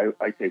weigh,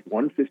 I take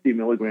 150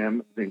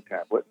 milligram zinc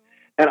tablet.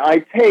 And I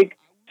take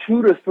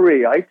 2 to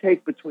 3. I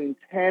take between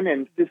 10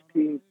 and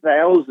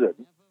 15,000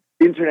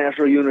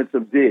 international units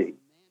of D.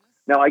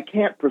 Now, I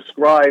can't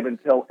prescribe and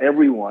tell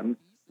everyone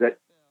that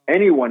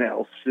anyone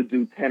else should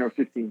do 10 or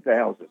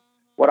 15,000.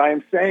 What I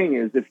am saying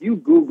is if you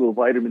Google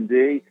vitamin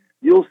D,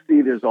 you'll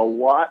see there's a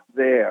lot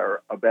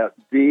there about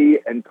D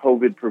and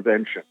COVID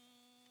prevention.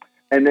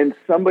 And then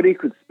somebody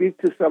could speak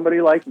to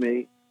somebody like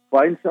me,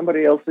 find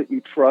somebody else that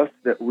you trust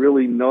that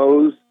really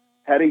knows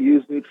how to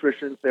use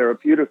nutrition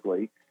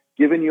therapeutically.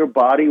 Given your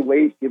body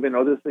weight, given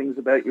other things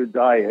about your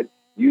diet,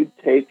 you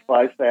take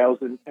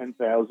 5,000,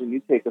 10,000,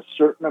 you take a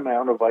certain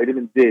amount of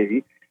vitamin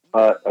D,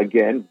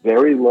 again,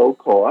 very low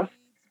cost,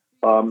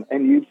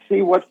 and you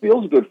see what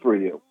feels good for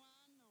you.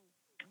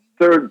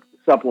 Third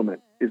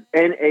supplement is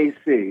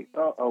NAC.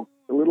 A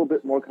little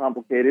bit more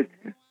complicated.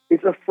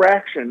 It's a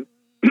fraction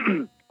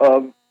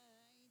of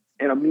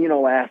an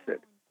amino acid,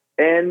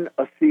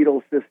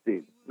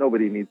 N-acetylcysteine.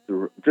 Nobody needs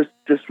to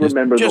just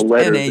remember just the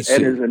letters. NAC.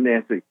 N is a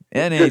Nancy.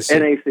 NAC. Just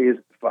NAC is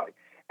fine.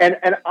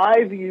 And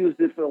I've used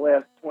it for the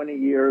last 20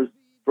 years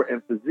for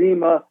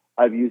emphysema.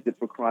 I've used it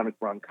for chronic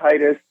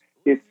bronchitis.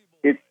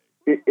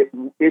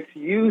 Its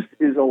use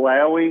is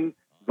allowing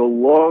the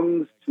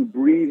lungs to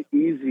breathe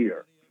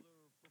easier.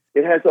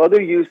 It has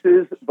other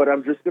uses, but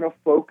I'm just going to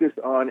focus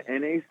on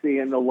NAC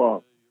in the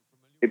lung.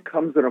 It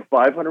comes in a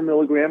 500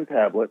 milligram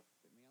tablet.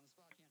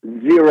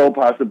 Zero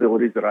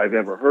possibilities that I've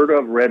ever heard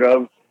of, read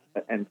of,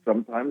 and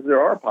sometimes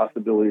there are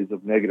possibilities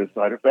of negative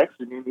side effects,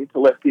 and you need to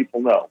let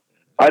people know.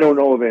 I don't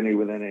know of any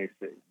with NAC.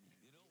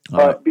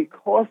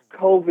 Because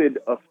COVID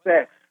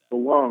affects the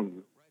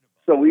lungs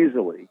so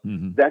easily,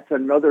 that's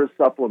another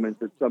supplement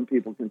that some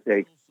people can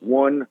take,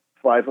 one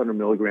 500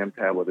 milligram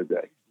tablet a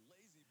day.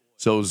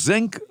 So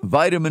zinc,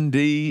 vitamin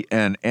D,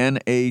 and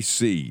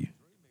NAC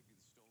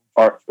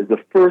are the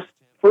first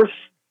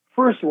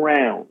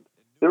round.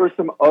 There are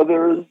some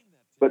others,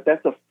 but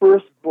that's a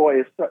first.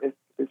 Boy, if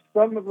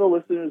some of the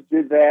listeners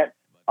did that,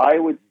 I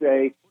would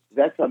say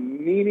that's a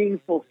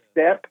meaningful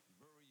step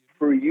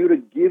for you to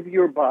give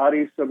your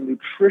body some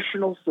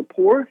nutritional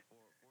support.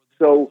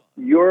 So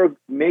you're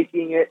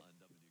making it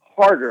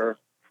harder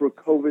for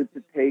COVID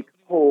to take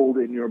hold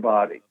in your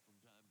body.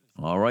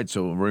 All right,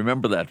 so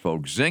remember that,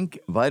 folks. Zinc,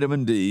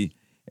 vitamin D,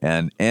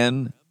 and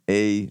NAC.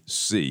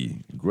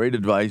 Great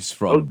advice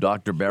from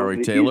Dr.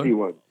 Barry Taylor. Easy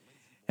ones.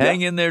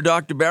 Hang in there,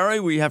 Dr. Barry.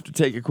 We have to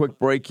take a quick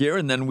break here,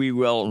 and then we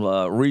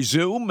will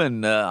resume.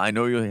 And I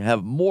know you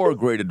have more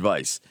great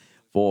advice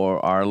for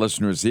our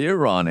listeners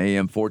here on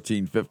AM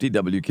 1450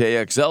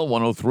 WKXL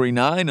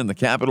 103.9 in the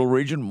Capital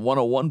Region,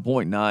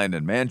 101.9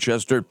 in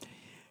Manchester.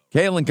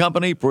 Kale &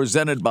 Company,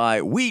 presented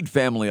by Weed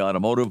Family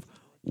Automotive,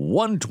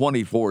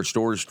 124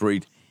 Store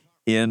Street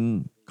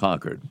in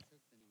Concord.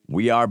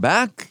 We are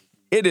back.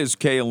 It is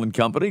Kale &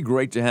 Company.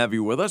 Great to have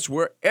you with us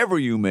wherever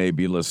you may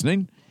be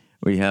listening.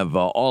 We have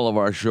all of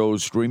our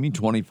shows streaming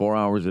 24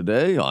 hours a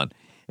day on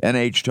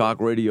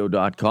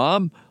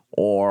nhtalkradio.com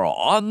or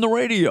on the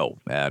radio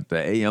at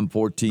AM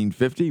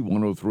 1450,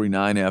 103.9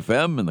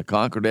 FM in the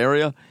Concord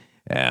area,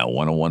 and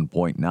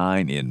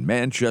 101.9 in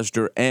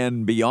Manchester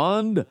and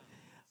beyond.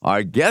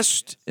 Our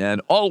guest,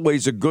 and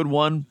always a good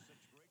one,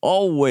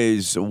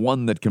 always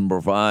one that can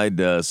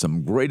provide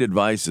some great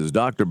advice, is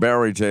Dr.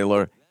 Barry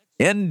Taylor,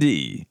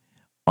 ND,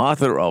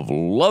 author of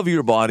Love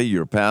Your Body,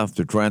 Your Path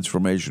to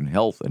Transformation,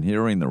 Health and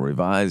Healing. The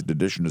revised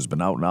edition has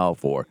been out now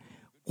for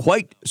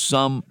quite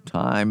some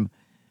time.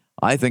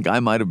 I think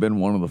I might have been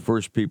one of the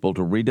first people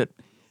to read it.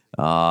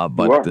 See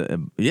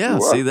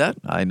that?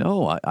 I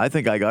know. I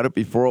think I got it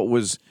before it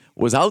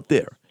was out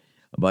there.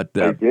 But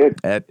I did.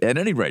 At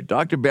any rate,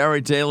 Dr.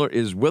 Barry Taylor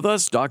is with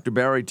us.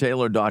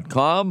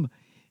 drbarrytaylor.com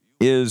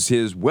is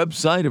his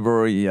website,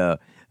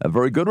 a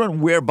very good one,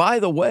 where, by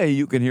the way,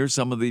 you can hear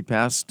some of the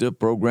past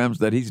programs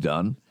that he's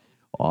done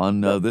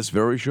on this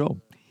very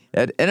show.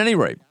 At any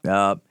rate,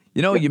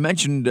 you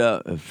mentioned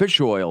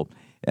fish oil,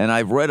 and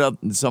I've read up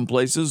in some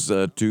places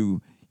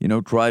to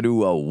try to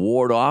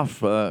ward off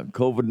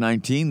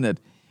COVID-19 that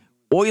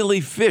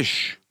oily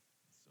fish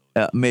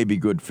may be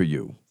good for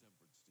you.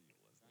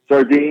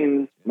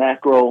 Sardines,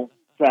 mackerel,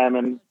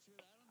 salmon.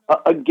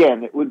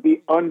 Again, it would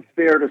be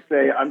unfair to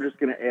say I'm just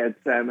going to add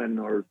salmon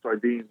or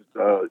sardines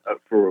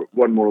for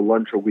one more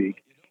lunch a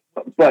week.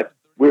 But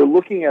we're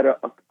looking at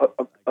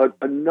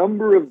a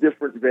number of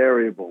different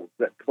variables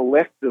that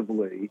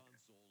collectively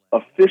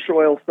a fish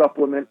oil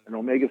supplement, an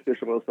omega fish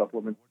oil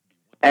supplement,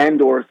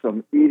 and or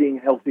some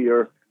eating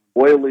healthier,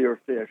 oilier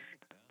fish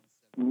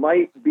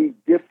might be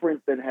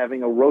different than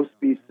having a roast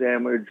beef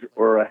sandwich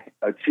or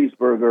a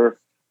cheeseburger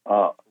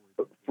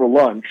for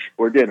lunch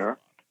or dinner.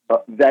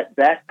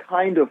 That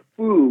kind of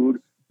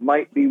food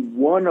might be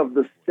one of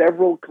the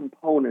several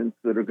components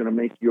that are going to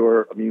make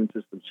your immune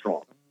system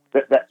strong.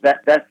 That's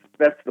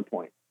the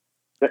point.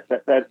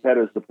 That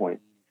is the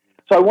point.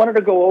 So I wanted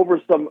to go over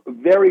some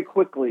very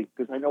quickly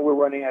because I know we're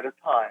running out of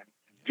time,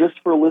 just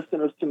for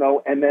listeners to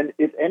know. And then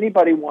if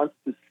anybody wants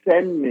to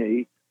send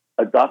me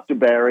a Dr.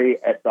 Barry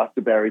at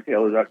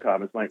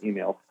drbarrytaylor.com is my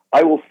email,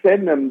 I will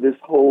send them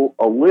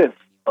a list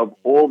of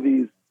all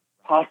these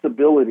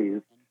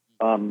possibilities.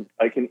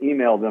 I can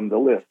email them the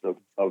list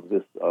of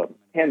this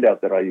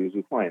handout that I use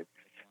with clients.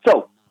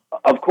 So,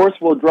 of course,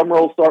 we'll drum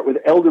roll start with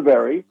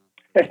elderberry.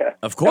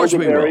 Of course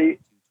elderberry, we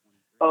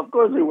will. Of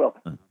course we will.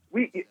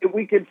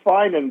 We can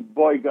find, and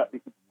boy,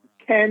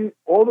 Ken,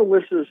 all the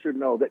listeners should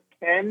know that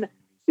Ken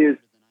is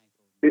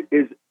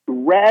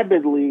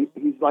rabidly,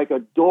 he's like a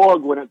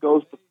dog when it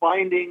goes to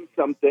finding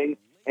something,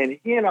 and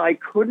he and I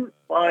couldn't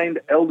find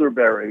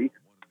elderberry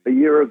a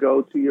year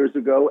ago, 2 years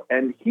ago,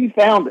 and he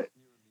found it.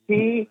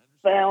 He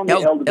found the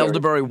elderberry.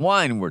 Elderberry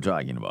wine we're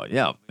talking about.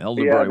 Yeah,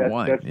 elderberry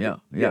wine.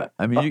 Yeah.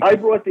 I mean, I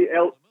brought the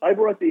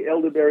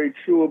elderberry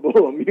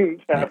chewable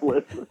immune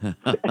tablets,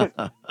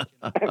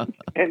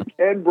 and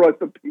Ken brought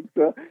the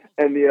pizza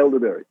and the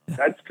elderberry.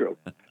 That's true.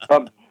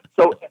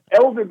 So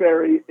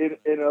elderberry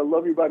in a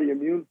Love Your Body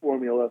immune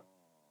formula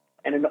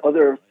and in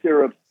other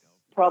syrups,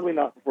 probably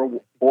not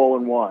for all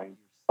in wine.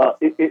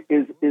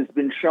 Is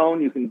been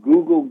shown. You can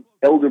Google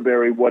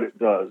elderberry, what it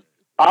does.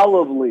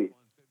 Olive leaf.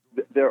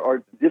 There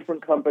are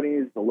different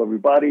companies. The Love Your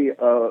Body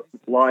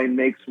line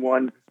makes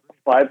one. A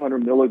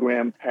 500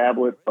 milligram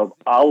tablet of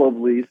olive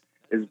leaf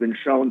has been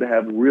shown to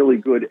have really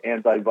good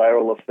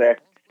antiviral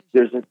effect.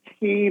 There's a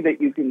tea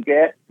that you can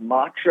get,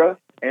 matcha,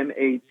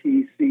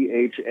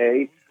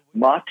 Matcha.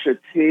 Matcha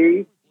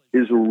tea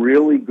is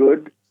really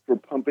good for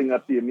pumping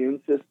up the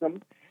immune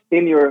system.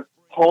 In your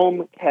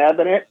home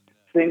cabinet,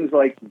 things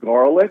like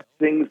garlic,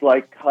 things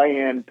like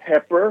cayenne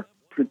pepper,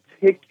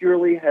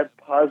 particularly have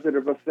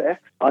positive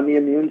effects on the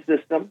immune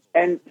system.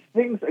 And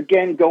things,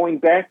 again, going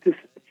back to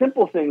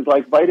simple things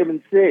like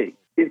vitamin C.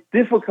 It's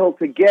difficult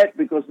to get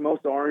because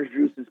most orange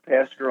juice is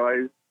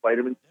pasteurized.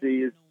 Vitamin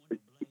C is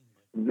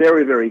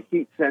very, very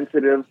heat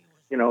sensitive.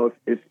 You know,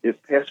 if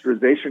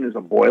pasteurization is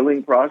a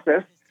boiling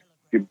process,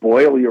 if you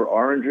boil your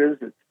oranges,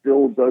 it's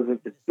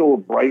still a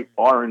bright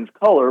orange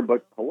color,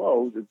 but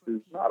hello,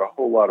 there's not a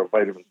whole lot of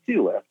vitamin C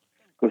left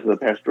because of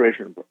the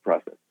pasteurization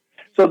process.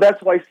 So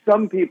that's why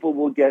some people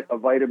will get a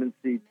vitamin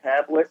C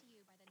tablet,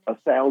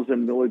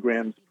 1,000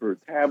 milligrams per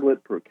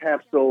tablet, per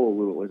capsule, a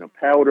little in a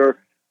powder,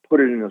 put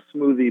it in a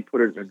smoothie,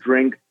 put it in a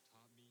drink.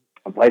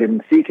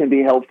 Vitamin C can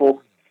be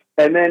helpful.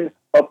 And then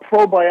a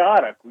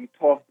probiotic. We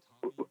talked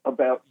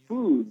about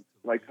foods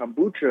like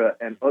kombucha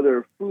and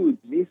other foods,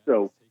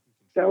 miso,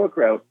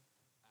 sauerkraut.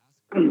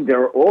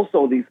 There are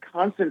also these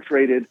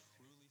concentrated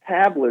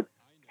tablets,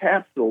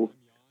 capsules,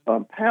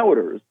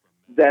 powders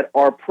that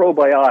are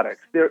probiotics.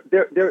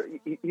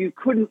 You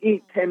couldn't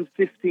eat 10,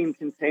 15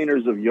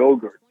 containers of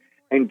yogurt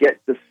and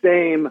get the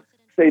same,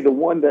 say the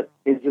one that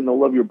is in the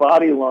Love Your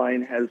Body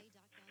line has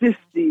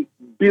 50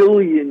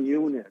 billion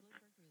units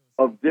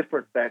of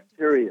different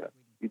bacteria.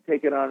 You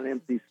take it on an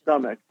empty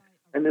stomach,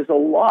 and there's a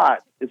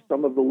lot if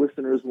some of the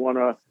listeners want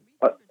to,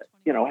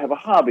 have a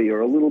hobby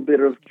or a little bit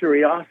of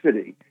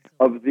curiosity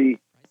of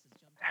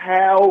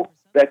how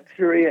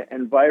bacteria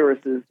and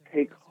viruses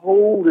take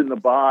hold in the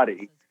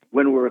body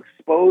when we're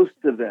exposed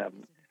to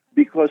them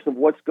because of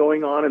what's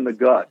going on in the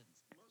gut.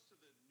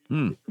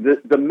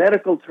 The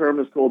medical term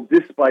is called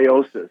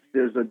dysbiosis.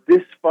 There's a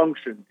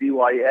dysfunction,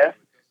 DYS.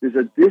 There's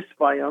a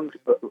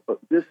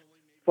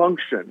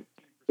dysfunction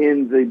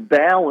in the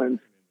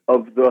balance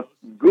of the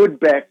good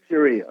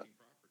bacteria.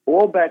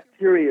 All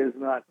bacteria is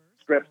not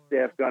strep,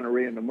 staph,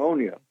 gonorrhea,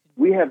 pneumonia.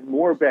 We have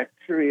more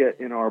bacteria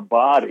in our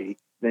body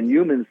than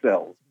human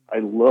cells. I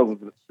love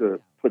to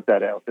put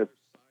that out. That's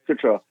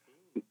such a,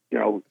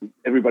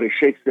 everybody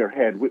shakes their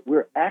head.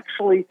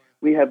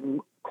 We have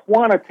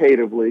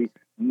quantitatively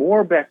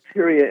more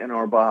bacteria in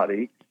our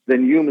body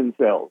than human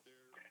cells.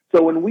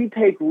 So when we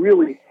take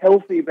really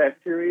healthy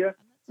bacteria,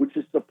 which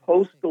is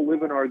supposed to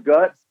live in our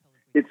gut,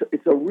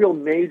 it's a real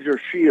major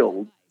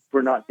shield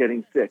for not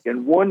getting sick.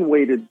 And one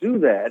way to do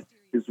that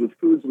is with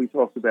foods we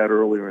talked about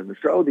earlier in the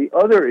show. The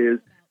other is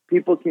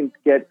people can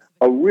get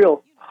a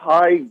real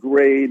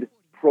high-grade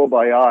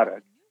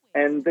probiotic,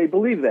 and they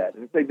believe that.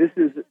 And say, this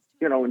is,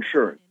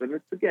 insurance. And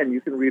it's, again,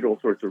 you can read all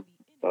sorts of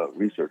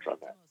research on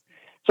that.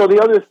 So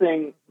the other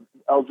thing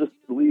I'll just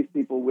leave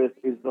people with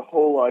is the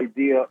whole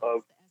idea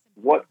of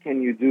what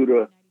can you do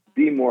to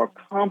be more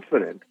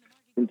confident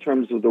in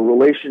terms of the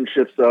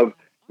relationships of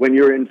when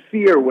you're in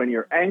fear, when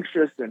you're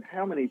anxious, and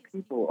how many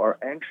people are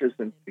anxious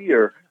and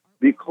fear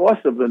because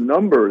of the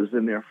numbers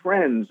and their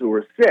friends who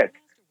are sick.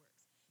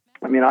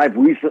 I mean, I've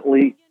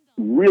really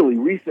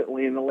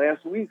recently in the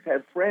last weeks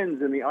had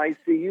friends in the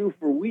ICU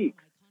for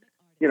weeks.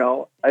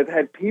 I've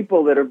had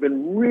people that have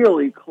been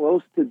really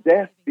close to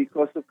death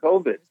because of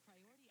COVID.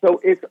 So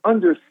it's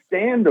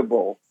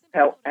understandable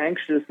how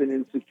anxious and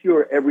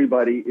insecure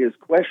everybody is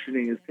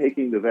questioning, is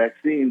taking the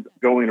vaccines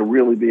going to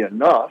really be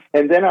enough?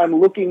 And then I'm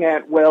looking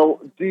at,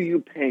 do you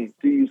paint?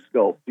 Do you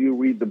sculpt? Do you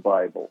read the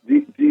Bible?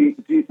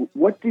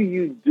 What do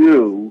you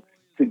do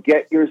to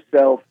get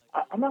yourself,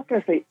 I'm not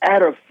going to say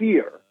out of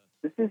fear.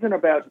 This isn't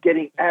about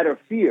getting out of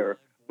fear,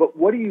 but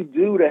what do you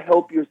do to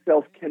help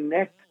yourself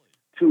connect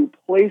to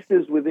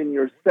places within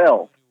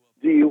yourself?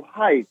 Do you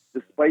hike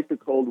despite the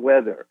cold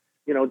weather?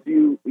 You're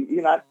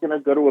not going to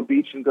go to a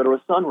beach and go to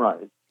a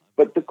sunrise.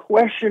 But the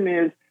question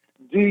is,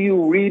 do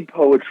you read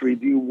poetry?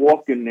 Do you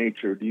walk in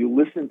nature? Do you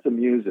listen to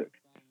music?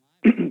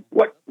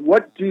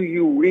 What do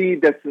you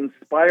read that's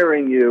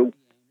inspiring you?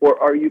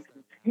 Or are you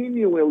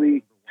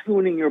continually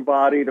tuning your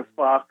body to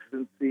Fox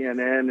and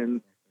CNN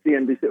and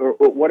CNBC or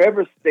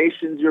whatever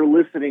stations you're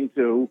listening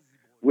to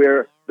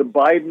where the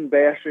Biden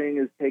bashing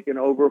is taken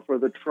over for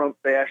the Trump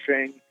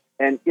bashing?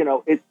 And,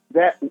 it's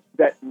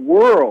that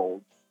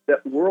world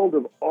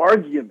of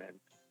argument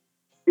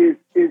is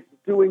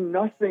doing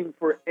nothing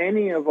for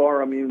any of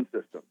our immune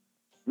systems.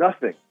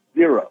 Nothing.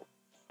 Zero.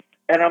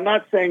 And I'm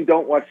not saying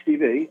don't watch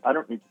TV. I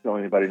don't need to tell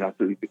anybody not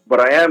to, but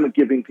I am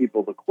giving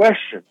people the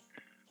question.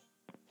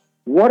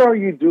 What are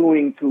you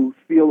doing to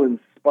feel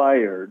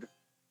inspired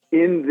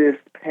in this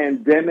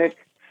pandemic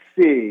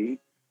sea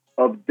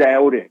of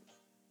doubting?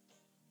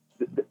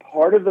 The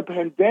part of the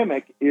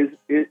pandemic is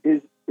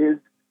it's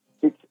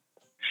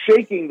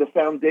shaking the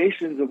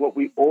foundations of what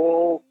we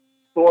all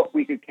thought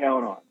we could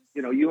count on.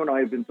 you and I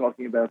have been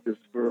talking about this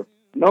for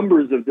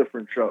numbers of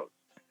different shows.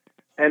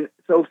 And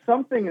so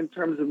something in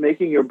terms of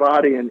making your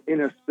body an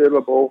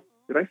inhospitable,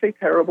 did I say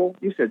terrible?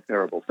 You said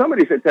terrible.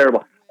 Somebody said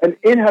terrible. An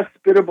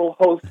inhospitable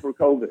host for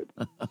COVID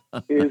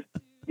is,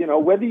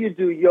 whether you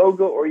do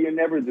yoga or you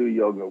never do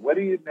yoga,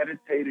 whether you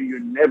meditate or you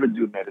never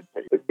do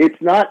meditate.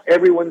 It's not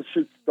everyone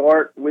should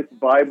start with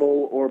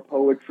Bible or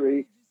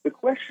poetry. The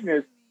question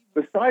is,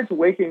 besides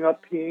waking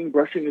up, peeing,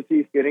 brushing your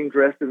teeth, getting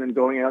dressed, and then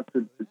going out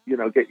to,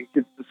 get your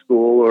kids to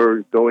school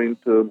or going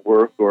to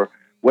work or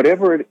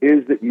whatever it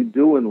is that you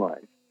do in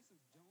life,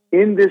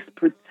 in this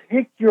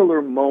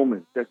particular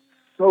moment that's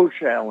so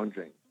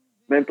challenging,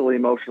 mentally,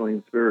 emotionally,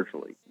 and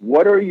spiritually,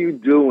 what are you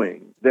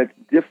doing that's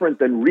different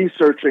than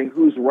researching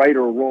who's right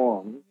or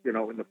wrong,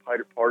 in the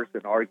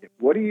partisan argument?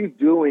 What are you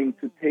doing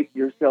to take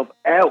yourself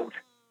out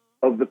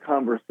of the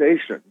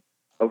conversation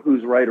of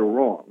who's right or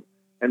wrong?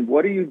 And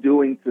what are you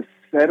doing to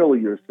settle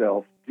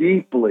yourself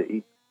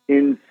deeply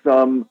in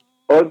some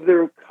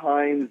other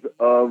kinds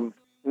of,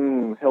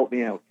 help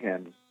me out,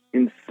 Ken,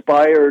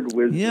 inspired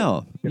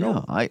wisdom?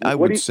 I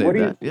would say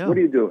that. Yeah. What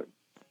are you doing?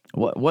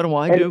 What do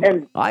I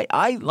do?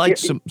 I like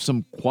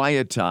some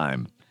quiet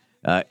time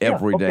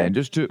every day, and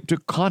just to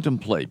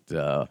contemplate,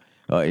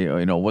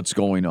 what's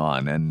going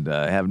on, and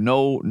have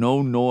no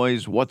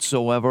noise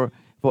whatsoever.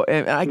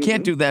 I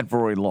can't do that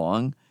very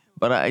long,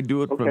 but I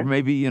do it for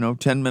maybe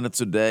 10 minutes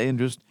a day, and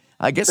just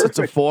I guess it's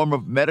a form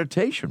of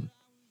meditation.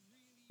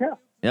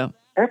 Yeah.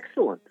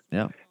 Excellent.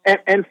 Yeah.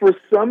 And for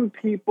some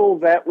people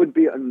that would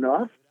be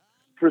enough.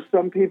 For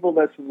some people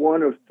that's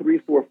one of 3,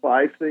 4,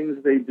 5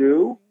 things they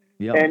do.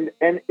 Yeah. And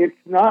it's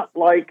not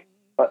like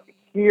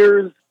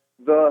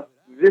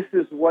this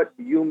is what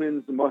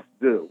humans must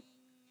do.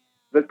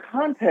 The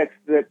context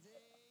that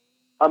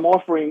I'm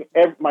offering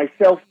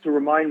myself to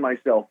remind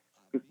myself,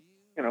 because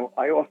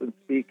I often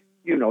speak,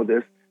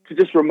 this, to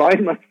just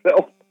remind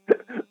myself.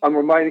 I'm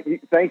reminding you.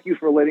 Thank you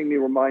for letting me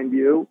remind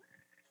you.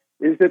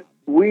 Is that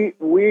we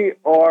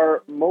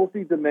are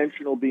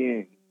multidimensional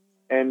beings,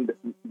 and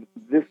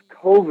this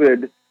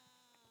COVID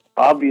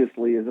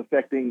obviously is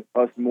affecting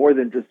us more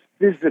than just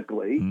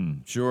physically.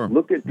 Sure.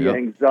 Look at the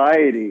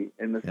anxiety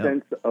and the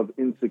sense of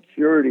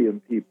insecurity in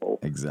people.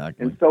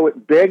 Exactly. And so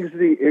it begs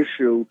the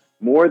issue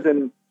more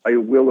than I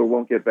will or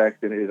won't get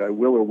vaccinated, I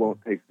will or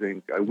won't take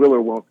zinc, I will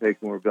or won't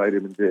take more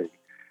vitamin D.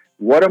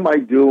 What am I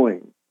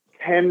doing?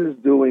 Ken's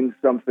doing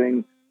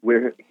something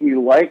where he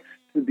likes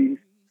to be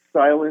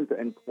silent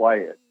and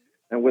quiet.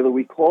 And whether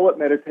we call it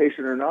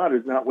meditation or not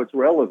is not what's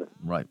relevant.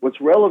 Right. What's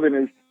relevant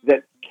is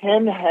that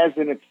Ken has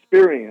an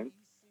experience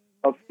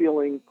of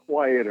feeling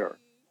quieter.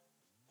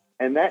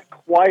 And that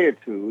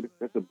quietude,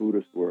 that's a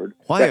Buddhist word.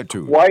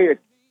 Quietude.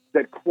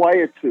 That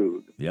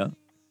quietude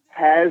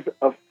has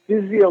a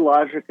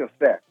physiologic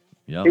effect.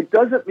 Yeah. It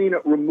doesn't mean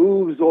it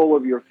removes all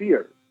of your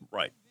fears.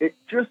 Right. It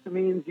just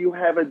means you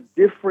have a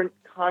different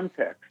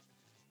context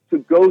to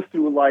go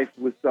through life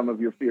with some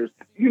of your fears.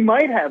 You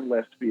might have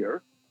less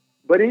fear,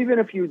 but even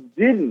if you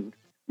didn't,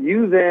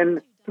 you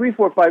then 3,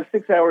 4, 5,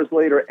 6 hours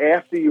later,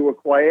 after you were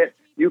quiet,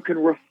 you can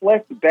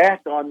reflect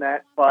back on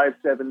that 5,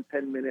 7,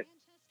 10-minute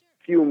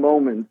few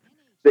moments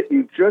that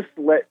you just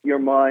let your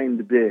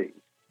mind be.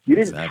 You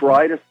didn't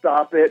try to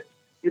stop it.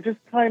 You just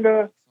kind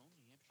of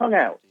hung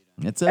out.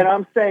 That's it. And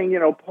I'm saying,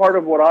 part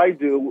of what I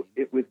do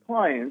with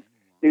clients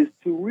is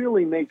to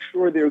really make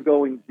sure they're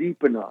going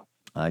deep enough.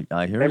 I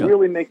hear and you.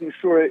 really making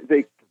sure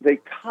they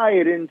tie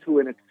it into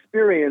an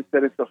experience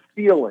that it's a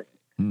feeling.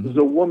 Mm-hmm. There's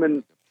a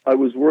woman I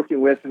was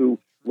working with who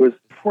was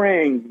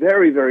praying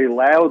very, very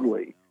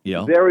loudly,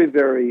 very,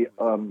 very,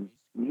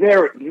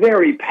 very,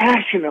 very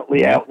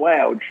passionately out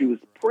loud. She was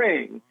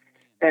praying,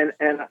 and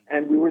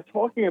we were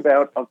talking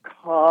about a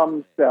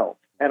calm self.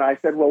 And I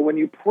said, well, when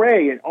you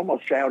pray, and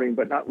almost shouting,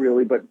 but not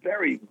really, but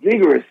very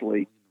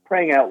vigorously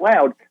praying out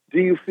loud, do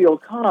you feel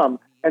calm?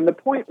 And the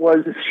point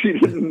was she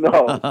didn't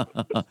know.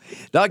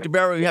 Dr.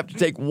 Berry, we have to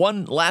take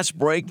one last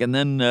break, and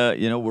then,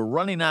 we're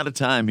running out of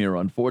time here,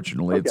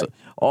 unfortunately.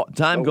 Okay.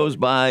 Time goes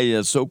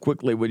by so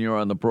quickly when you're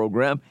on the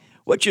program,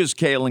 which is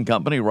Kale and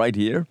Company right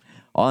here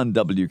on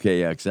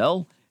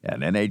WKXL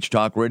and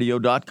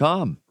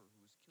NHTalkRadio.com.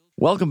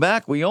 Welcome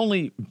back. We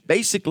only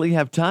basically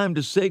have time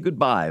to say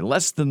goodbye.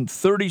 Less than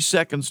 30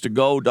 seconds to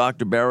go,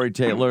 Dr. Barry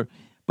Taylor.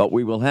 But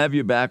we will have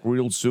you back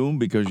real soon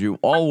because you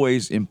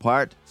always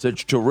impart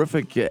such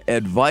terrific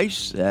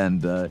advice,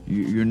 and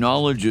your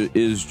knowledge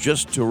is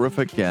just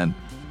terrific, and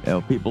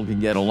people can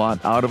get a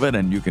lot out of it.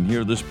 And you can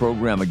hear this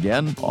program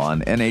again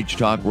on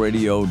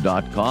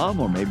NHTalkRadio.com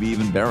or maybe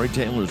even Barry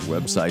Taylor's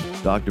website,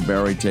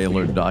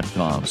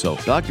 drbarrytaylor.com. So,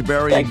 Dr.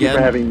 Barry, thank you for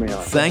having me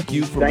on. Thank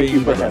you for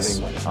being with us.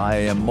 I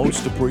am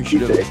most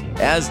appreciative,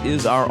 as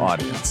is our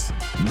audience.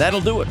 And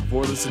that'll do it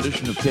for this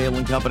edition of Kale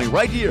and Company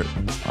right here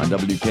on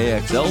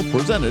WKXL,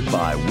 presented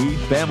by Weed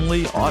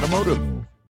Family Automotive.